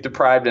 sleep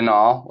deprived and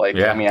all. Like,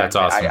 yeah, I mean, that's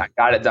awesome. I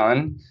got it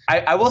done.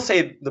 I will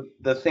say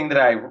the thing that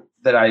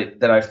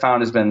I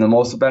found has been the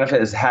most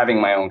benefit is having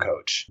my own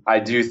coach. I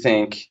do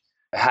think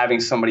having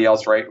somebody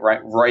else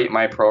write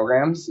my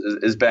programs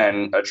has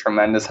been a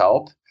tremendous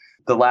help.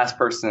 The last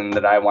person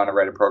that I want to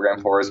write a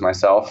program for is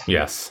myself.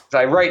 Yes.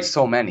 I write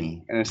so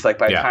many, and it's like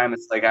by the time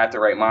it's like I have to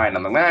write mine,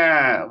 I'm like,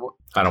 I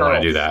don't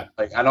want to do that.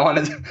 Like I don't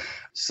want to.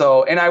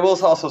 So, and I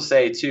will also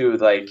say too,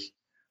 like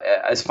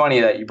it's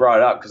funny that you brought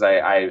it up because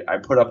I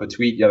put up a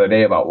tweet the other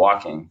day about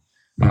walking.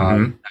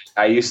 Mm-hmm.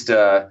 I used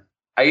to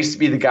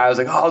be the guy who was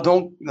like, oh,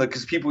 don't,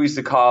 because people used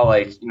to call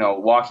like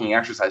walking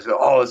exercise.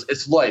 Oh,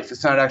 it's life.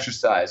 It's not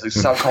exercise. Like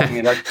stop calling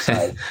it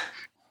exercise.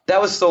 That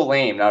was so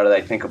lame. Now that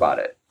I think about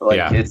it,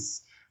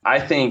 I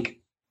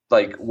think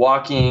like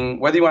walking,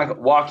 whether you want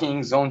to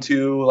walking, zone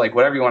 2, like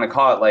whatever you want to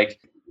call it, like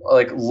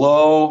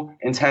low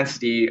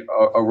intensity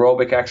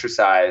aerobic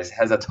exercise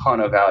has a ton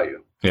of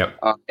value. Yep.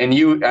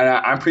 And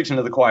I'm preaching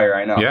to the choir.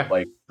 I know. Yeah.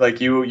 Like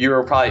you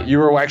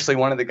were actually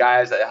one of the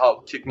guys that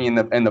helped kick me in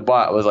the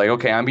butt. I was like,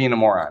 okay, I'm being a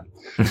moron.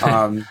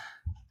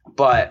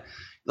 But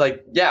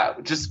like, yeah,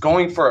 just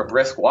going for a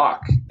brisk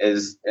walk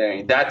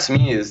that to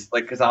me is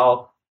like, cause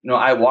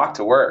I walk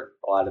to work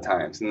a lot of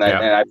times, and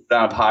I put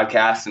on a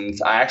podcast, and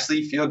I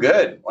actually feel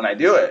good when I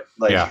do it.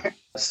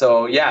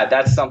 So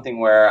that's something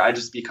where I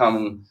just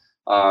become,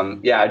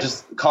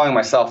 just calling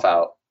myself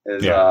out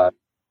is,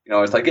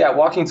 it's like,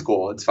 walking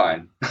school, it's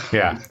fine.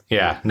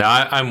 Yeah. No,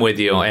 I'm with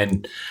you.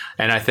 And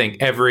I think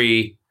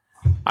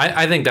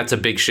I think that's a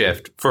big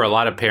shift for a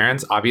lot of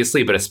parents,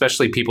 obviously, but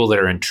especially people that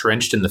are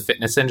entrenched in the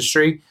fitness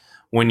industry.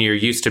 When you're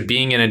used to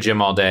being in a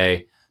gym all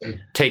day,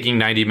 taking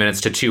 90 minutes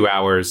to 2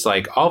 hours,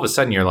 like all of a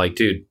sudden you're like,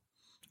 dude,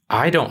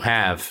 I don't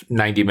have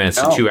 90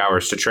 minutes to 2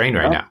 hours to train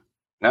right now.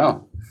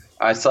 No.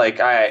 It's like,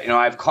 I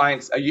have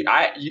clients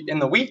in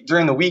the week,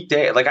 during the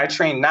weekday, like I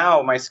train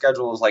now, my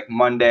schedule is like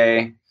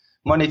Monday,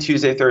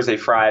 Tuesday, Thursday,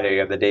 Friday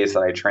are the days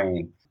that I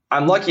train.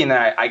 I'm lucky in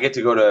that I get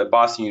to go to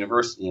Boston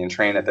University and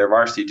train at their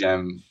varsity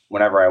gym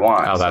whenever I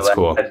want. Oh, that's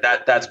cool.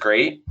 That's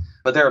great.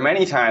 But there are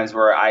many times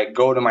where I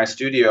go to my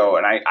studio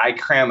and I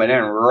cram it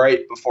in right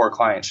before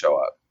clients show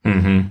up.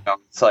 Mm-hmm.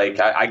 It's like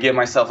I give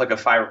myself like a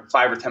 5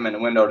 or 10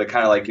 minute window to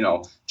kind of like,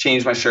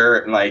 change my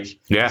shirt and like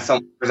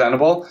something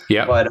presentable.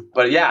 Yeah. But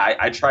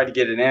I try to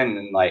get it in,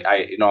 and like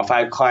if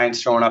I have clients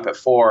showing up at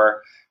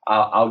 4,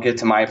 I'll get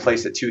to my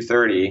place at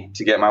 2:30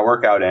 to get my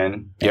workout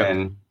in. Yep.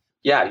 And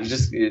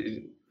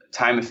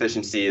time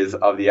efficiency is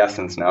of the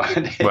essence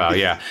nowadays. Well,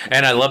 yeah.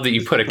 And I love that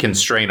you put a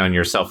constraint on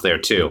yourself there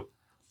too.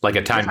 Like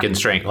a time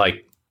constraint,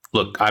 like,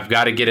 look, I've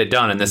got to get it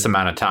done in this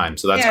amount of time.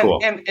 So that's cool.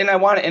 And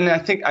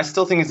I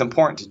still think it's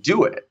important to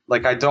do it.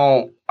 Like I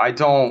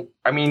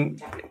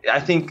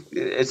think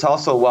it's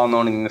also well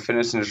known in the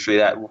fitness industry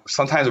that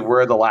sometimes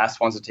we're the last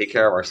ones to take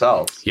care of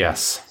ourselves.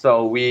 Yes.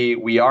 So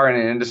we are in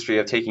an industry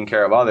of taking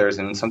care of others.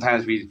 And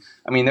sometimes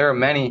there are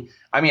many,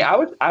 I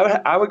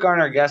would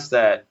garner a guess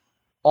that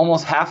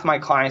almost half my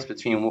clients,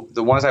 between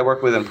the ones I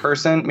work with in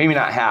person, maybe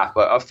not half,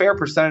 but a fair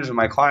percentage of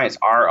my clients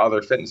are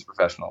other fitness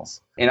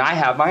professionals. And I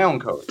have my own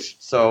coach.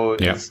 So,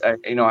 there's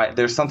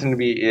something to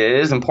be, it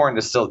is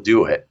important to still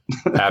do it.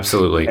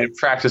 Absolutely. And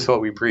practice what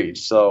we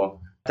preach.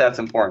 So that's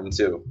important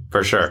too.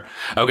 For sure.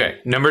 Okay.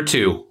 Number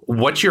 2,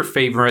 what's your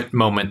favorite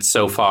moment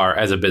so far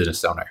as a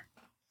business owner?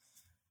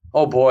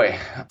 Oh boy,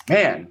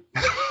 man,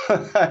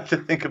 I have to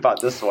think about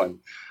this one.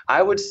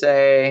 I would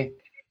say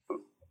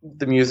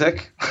the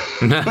music.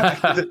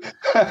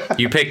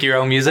 You pick your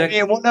own music?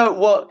 It was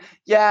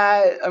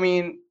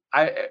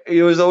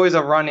always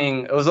a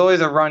running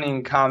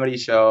comedy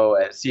show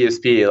at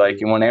CSP. Like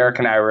when Eric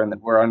and I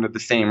were under the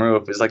same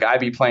roof, it's like I'd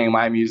be playing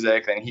my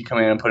music, then he'd come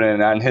in and put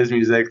it on his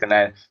music,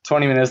 then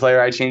 20 minutes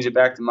later I change it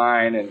back to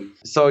mine, and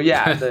so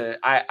but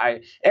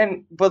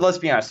let's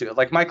be honest too,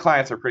 like my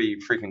clients are pretty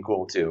freaking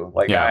cool too.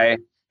 Like as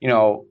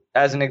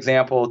an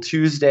example,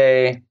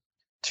 Tuesday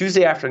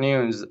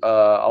afternoons,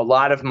 a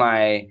lot of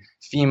my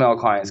female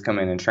clients come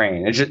in and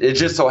train. It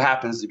just so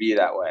happens to be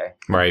that way.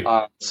 Right.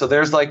 So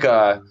there's like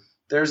a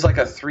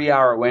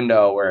 3-hour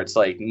window where it's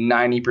like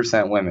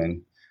 90%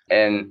 women.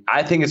 And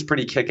I think it's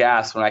pretty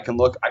kick-ass when I can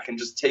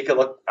just take a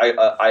look.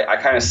 I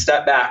kind of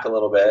step back a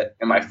little bit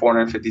in my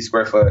 450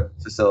 square foot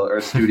facility or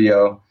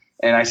studio,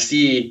 and I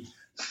see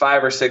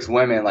 5 or 6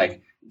 women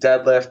like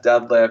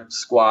deadlift,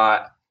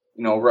 squat.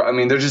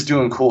 They're just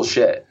doing cool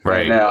shit.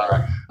 Right.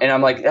 And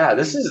I'm like, yeah,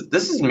 this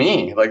is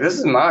me. Like, this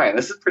is mine.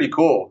 This is pretty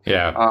cool.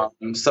 Yeah.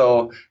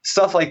 So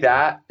stuff like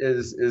that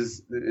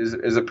is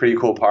a pretty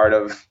cool part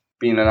of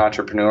being an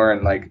entrepreneur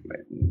and like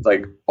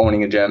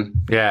owning a gym.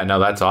 Yeah, no,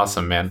 that's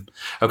awesome, man.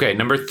 Okay.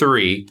 Number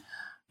 3,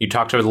 you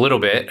talked a little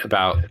bit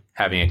about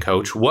having a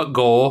coach. What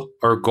goal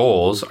or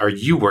goals are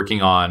you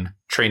working on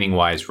training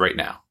wise right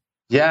now?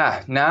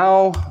 Yeah.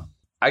 Now,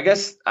 I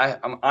guess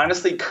I'm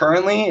honestly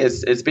currently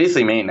it's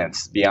basically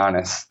maintenance, to be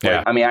honest.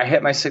 Yeah. I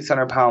hit my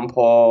 600-pound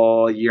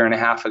pull a year and a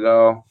half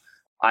ago.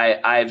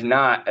 I've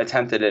not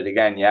attempted it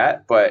again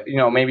yet, but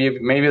maybe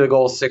the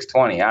goal is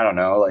 620. I don't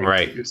know. Like,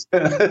 right.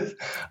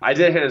 I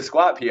did hit a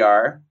squat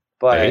PR,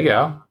 but there you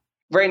go.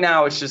 Right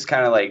now it's just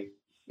kind of like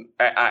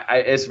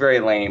it's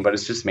very lame, but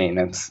it's just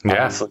maintenance.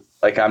 Yeah. Honestly.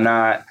 Like I'm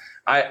not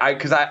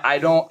because I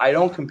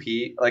don't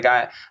compete. Like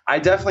I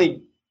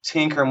definitely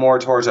tinker more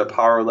towards a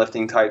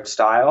powerlifting type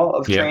style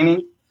of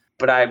training,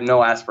 but I have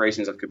no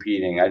aspirations of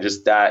competing. I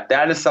just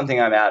that is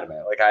something I'm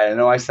adamant. Like I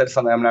know I said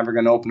something, I'm never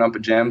going to open up a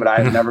gym, but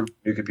I've never going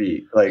to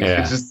compete. Like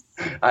it's just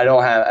I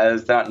don't have.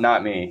 It's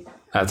not me.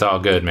 That's all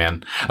good,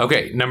 man.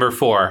 Okay, number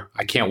 4.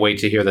 I can't wait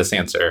to hear this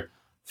answer.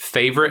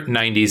 Favorite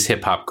 90s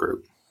hip hop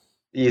group?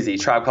 Easy.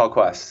 Tribe Called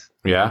Quest.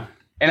 Yeah.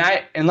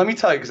 And let me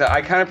tell you, because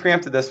I kind of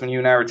preempted this when you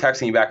and I were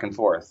texting back and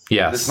forth.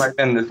 Yes. This might have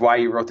been why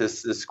you wrote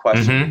this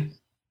question. Mm-hmm.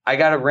 I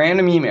got a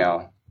random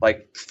email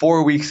like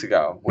 4 weeks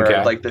ago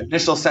where like the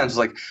initial sentence was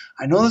like,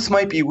 I know this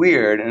might be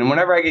weird. And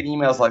whenever I get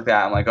emails like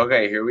that, I'm like,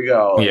 okay, here we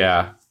go.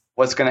 Yeah.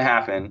 What's going to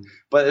happen?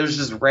 But it was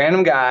just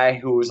random guy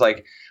who was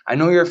like, I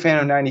know you're a fan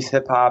of 90s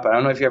hip hop. I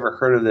don't know if you ever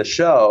heard of this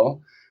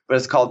show, but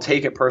it's called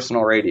Take It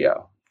Personal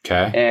Radio.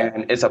 Okay.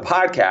 And it's a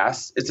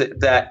podcast.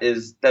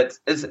 That's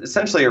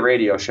essentially a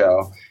radio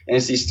show. And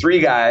it's these 3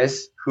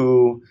 guys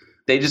who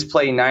they just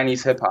play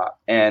 90s hip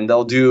hop, and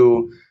they'll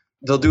do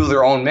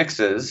their own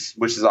mixes,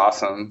 which is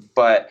awesome,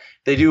 but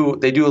they do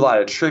a lot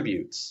of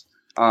tributes.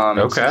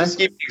 So just to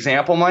give you an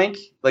example, Mike,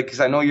 like, because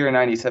I know you're a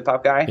 90s hip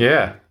hop guy.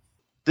 Yeah.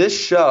 This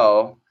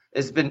show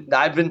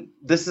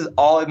this is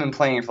all I've been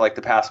playing for like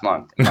the past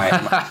month.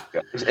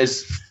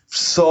 It's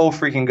so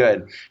freaking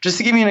good. Just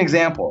to give you an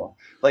example,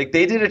 like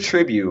they did a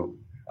tribute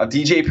of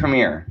DJ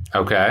Premier.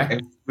 Okay.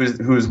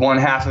 Who's one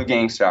half of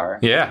Gang Starr.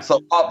 Yeah.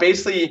 So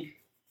basically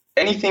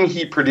anything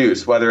he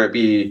produced, whether it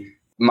be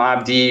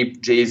Mobb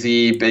Deep,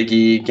 Jay-Z,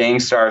 Biggie, Gang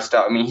Starr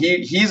stuff. I mean,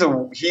 he's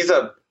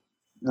a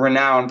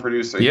renowned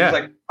producer. Yeah. He's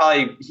like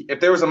probably, if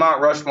there was a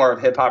Mount Rushmore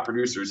of hip hop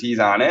producers, he's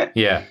on it.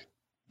 Yeah.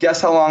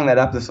 Guess how long that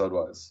episode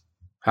was?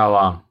 How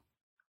long?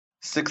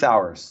 6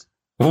 hours.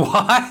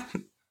 What?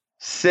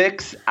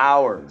 6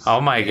 hours. Oh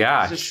my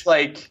gosh. It's just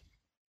like,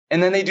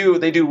 and then they do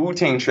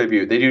Wu-Tang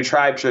tribute. They do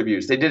Tribe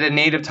tributes. They did a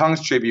Native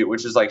Tongues tribute,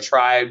 which is like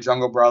Tribe,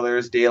 Jungle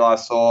Brothers, De La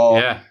Soul.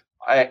 Yeah.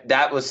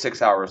 That was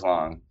 6 hours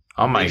long.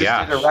 Oh my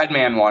gosh. They did a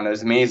Redman one. It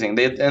was amazing.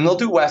 They'll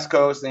do West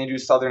Coast and they do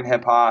Southern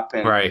hip hop.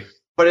 Right.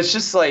 But it's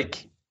just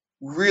like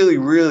really,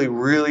 really,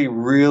 really,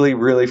 really,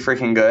 really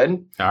freaking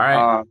good. All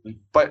right.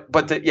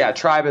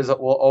 Tribe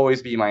will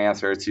always be my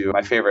answer to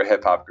my favorite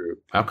hip hop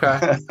group. Okay.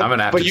 I'm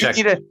gonna have to check.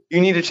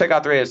 You need to check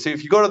out the radio. So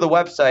if you go to the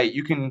website,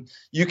 you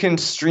can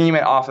stream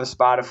it off of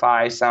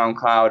Spotify,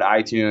 SoundCloud,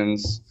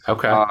 iTunes.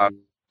 Okay.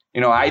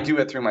 I do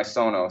it through my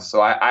Sonos.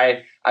 So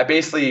I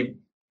basically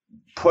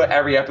put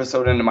every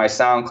episode into my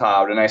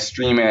SoundCloud and I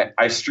stream it.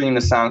 I stream the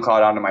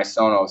SoundCloud onto my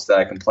Sonos that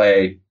I can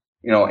play,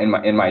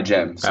 in my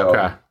gym. So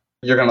okay.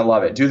 You're going to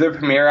love it. Do the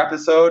premiere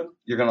episode.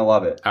 You're going to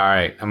love it. All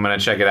right. I'm going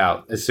to check it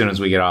out as soon as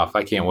we get off.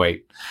 I can't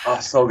wait. Oh,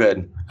 so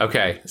good.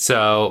 Okay.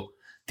 So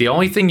the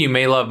only thing you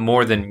may love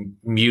more than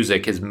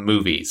music is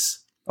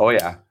movies. Oh,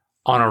 yeah.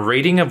 On a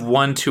rating of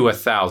 1 to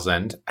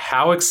 1,000,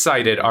 how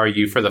excited are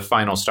you for the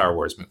final Star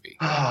Wars movie?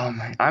 Oh,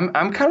 man.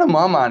 I'm kind of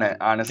mum on it,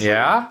 honestly.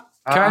 Yeah?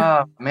 Okay.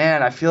 Oh,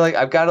 man. I feel like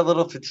I've got a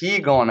little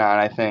fatigue going on,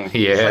 I think.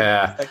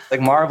 Yeah. Like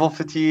Marvel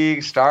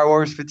fatigue, Star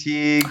Wars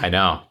fatigue. I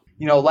know.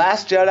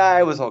 Last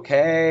Jedi was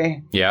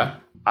okay. Yeah.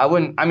 I'm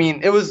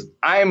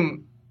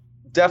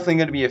definitely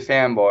going to be a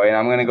fanboy and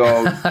I'm going to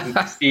go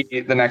see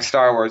the next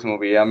Star Wars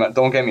movie.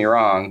 Don't get me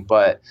wrong,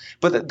 but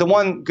the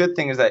one good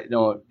thing is that,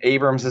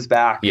 Abrams is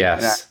back.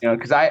 Yes.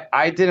 Because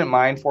I didn't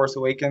mind Force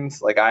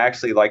Awakens. Like I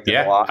actually liked it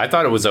a lot. I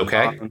thought it was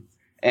okay.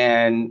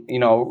 And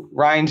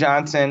Rian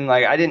Johnson,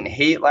 like I didn't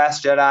hate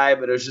Last Jedi,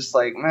 but it was just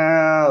like,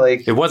 nah,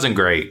 like it wasn't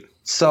great.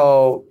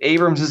 So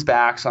Abrams is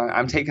back, so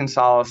I'm taking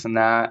solace in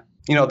that.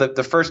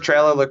 The first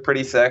trailer looked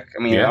pretty sick.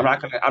 I mean, I'm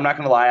not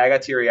gonna lie, I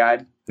got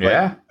teary-eyed.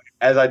 Yeah.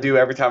 As I do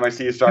every time I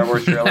see a Star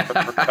Wars trailer for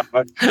the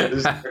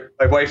first time.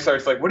 My wife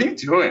starts like, "What are you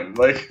doing?"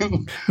 Like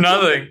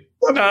nothing.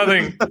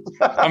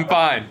 I'm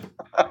fine.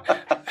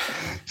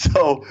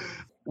 So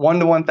 1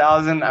 to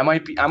 1,000, I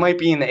might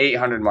be in the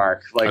 800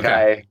 mark. Like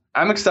okay.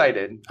 I'm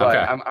excited, but okay.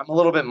 I'm a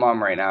little bit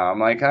mum right now. I'm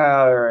like,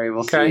 all right,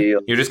 we'll see.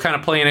 You're just kind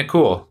of playing it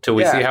cool till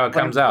we see how it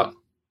comes out.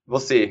 We'll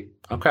see.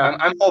 Okay.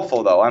 I'm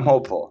hopeful, though. I'm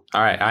hopeful.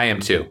 All right. I am,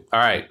 too. All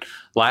right.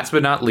 Last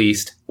but not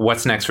least,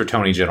 what's next for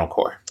Tony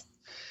Gentilcore?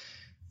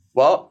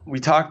 Well,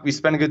 we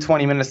spent a good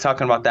 20 minutes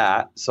talking about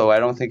that, so I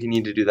don't think you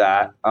need to do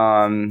that.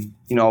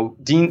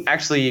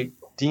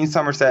 Dean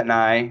Somerset and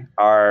I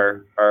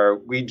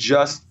we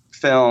just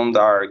filmed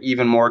our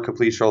Even More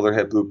Complete Shoulder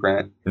Hip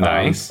Blueprint.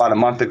 Nice. About a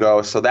month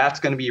ago, so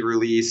that's going to be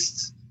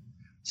released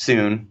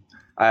soon.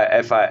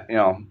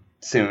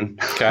 Soon.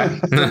 Okay.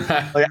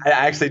 I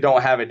actually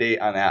don't have a date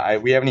on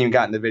that. We haven't even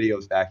gotten the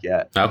videos back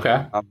yet.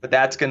 Okay. But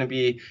that's going to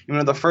be,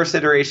 the first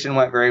iteration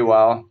went very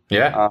well.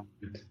 Yeah.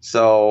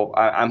 So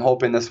I'm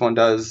hoping this one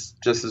does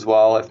just as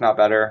well, if not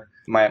better.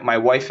 My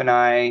wife and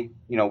I,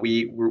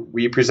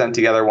 we present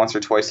together once or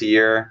twice a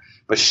year.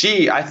 But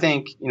I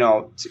think,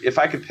 if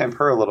I could pimp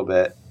her a little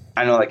bit,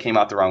 I know that came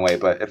out the wrong way,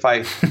 but if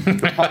I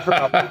pump her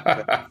up a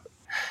little bit,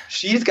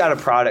 she's got a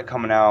product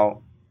coming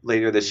out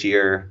later this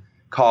year.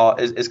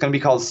 It's going to be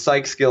called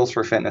Psych Skills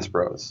for Fitness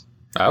Bros.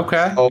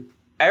 Okay. So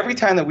every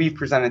time that we've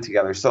presented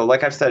together, so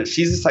like I've said,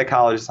 she's a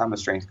psychologist, I'm a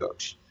strength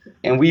coach.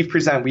 And we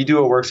do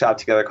a workshop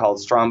together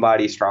called Strong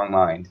Body, Strong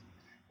Mind.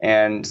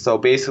 And so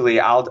basically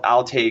I'll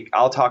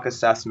talk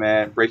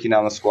assessment, breaking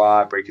down the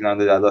squat, breaking down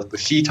the deadlift, but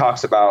she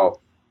talks about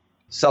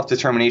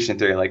self-determination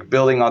theory, like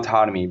building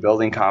autonomy,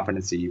 building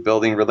competency,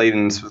 building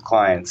relatedness with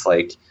clients,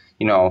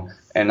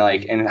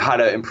 and how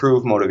to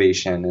improve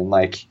motivation and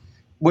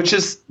which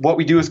is what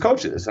we do as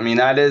coaches. I mean,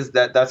 I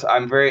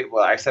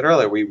said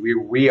earlier,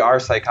 we are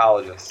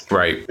psychologists.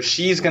 Right. But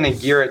she's going to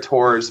gear it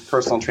towards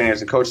personal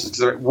trainers and coaches.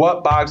 Because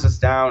what bogs us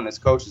down as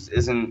coaches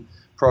isn't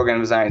program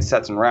design,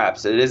 sets and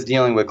reps. It is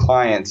dealing with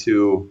clients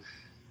who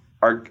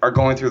are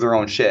going through their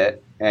own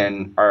shit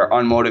and are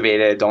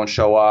unmotivated, don't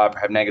show up,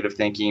 have negative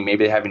thinking.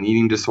 Maybe they have an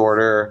eating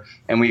disorder.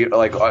 And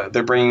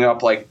they're bringing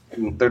up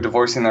they're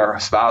divorcing their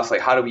spouse. Like,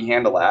 how do we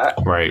handle that?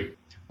 Right.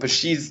 But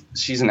she's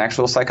an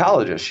actual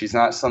psychologist. She's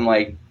not some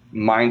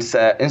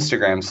mindset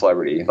Instagram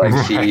celebrity.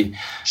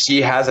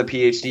 She has a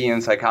PhD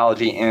in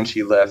psychology and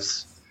she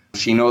lifts.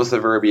 She knows the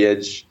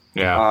verbiage.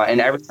 Yeah.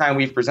 And every time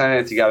we've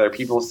presented it togetave,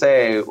 people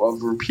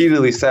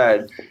repeatedly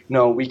said,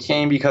 we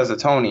came because of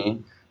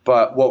Tony,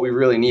 But what we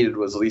really needed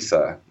was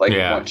Lisa. Like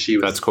when she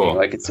was, that's cool.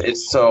 Like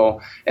it's so,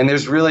 and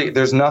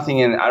there's nothing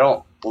in. I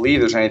don't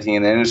believe there's anything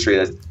in the industry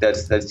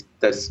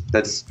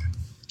that's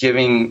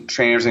giving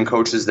trainers and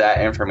coaches that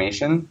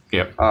information.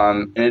 Yep.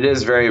 And it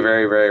is very,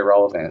 very, very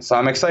relevant. So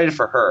I'm excited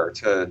for her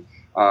to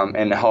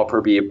and help her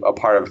be a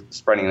part of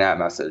spreading that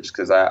message,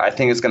 because I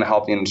think it's going to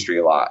help the industry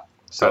a lot.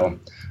 So.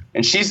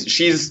 And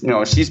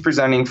she's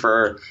presenting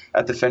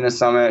at the Fitness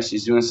Summit.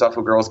 She's doing stuff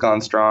with Girls Gone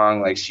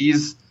Strong. Like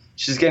she's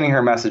getting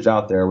her message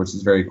out there, which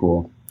is very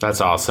cool.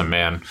 That's awesome,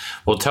 man.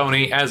 Well,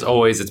 Tony, as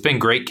always, it's been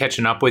great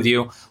catching up with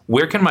you.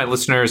 Where can my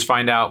listeners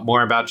find out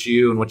more about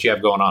you and what you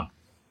have going on?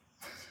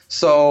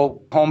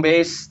 So home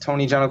base,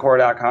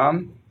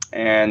 TonyGentilcore.com.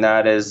 And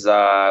that is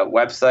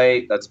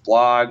website, that's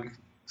blog,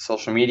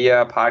 social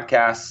media,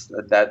 podcasts,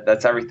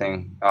 that's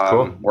everything.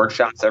 Cool.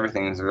 Workshops,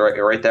 everything is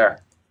right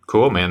there.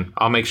 Cool, man.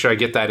 I'll make sure I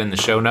get that in the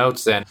show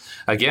notes. And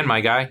again,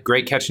 my guy,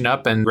 great catching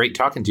up and great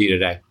talking to you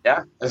today.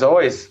 Yeah, as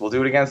always. We'll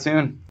do it again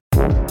soon.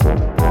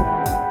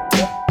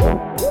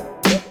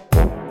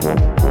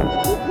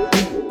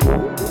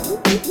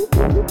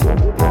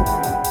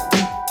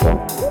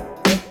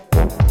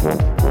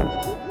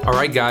 All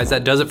right, guys,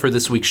 that does it for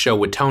this week's show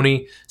with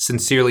Tony.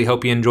 Sincerely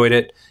hope you enjoyed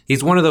it.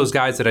 He's one of those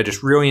guys that I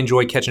just really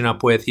enjoy catching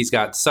up with. He's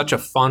got such a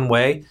fun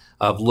way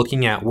of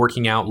looking at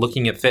working out,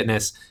 looking at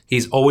fitness.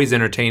 He's always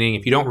entertaining.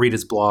 If you don't read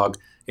his blog,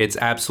 it's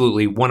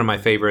absolutely one of my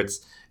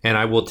favorites. And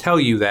I will tell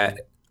you that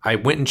I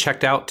went and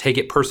checked out Take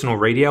It Personal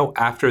Radio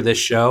after this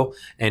show,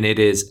 and it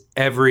is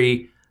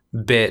every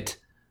bit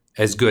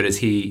as good as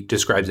he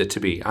describes it to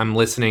be. I'm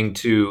listening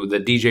to the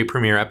DJ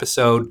Premier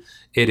episode.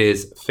 It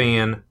is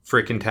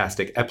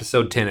fan-frickin-tastic.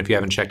 Episode 10, if you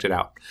haven't checked it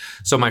out.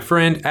 So my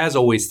friend, as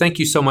always, thank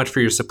you so much for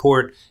your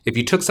support. If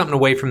you took something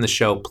away from the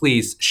show,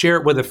 please share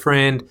it with a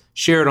friend,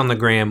 share it on the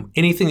gram.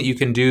 Anything that you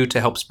can do to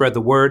help spread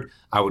the word,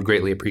 I would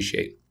greatly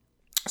appreciate.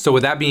 So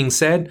with that being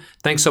said,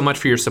 thanks so much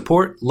for your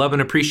support. Love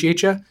and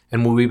appreciate you.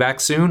 And we'll be back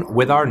soon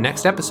with our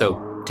next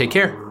episode. Take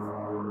care.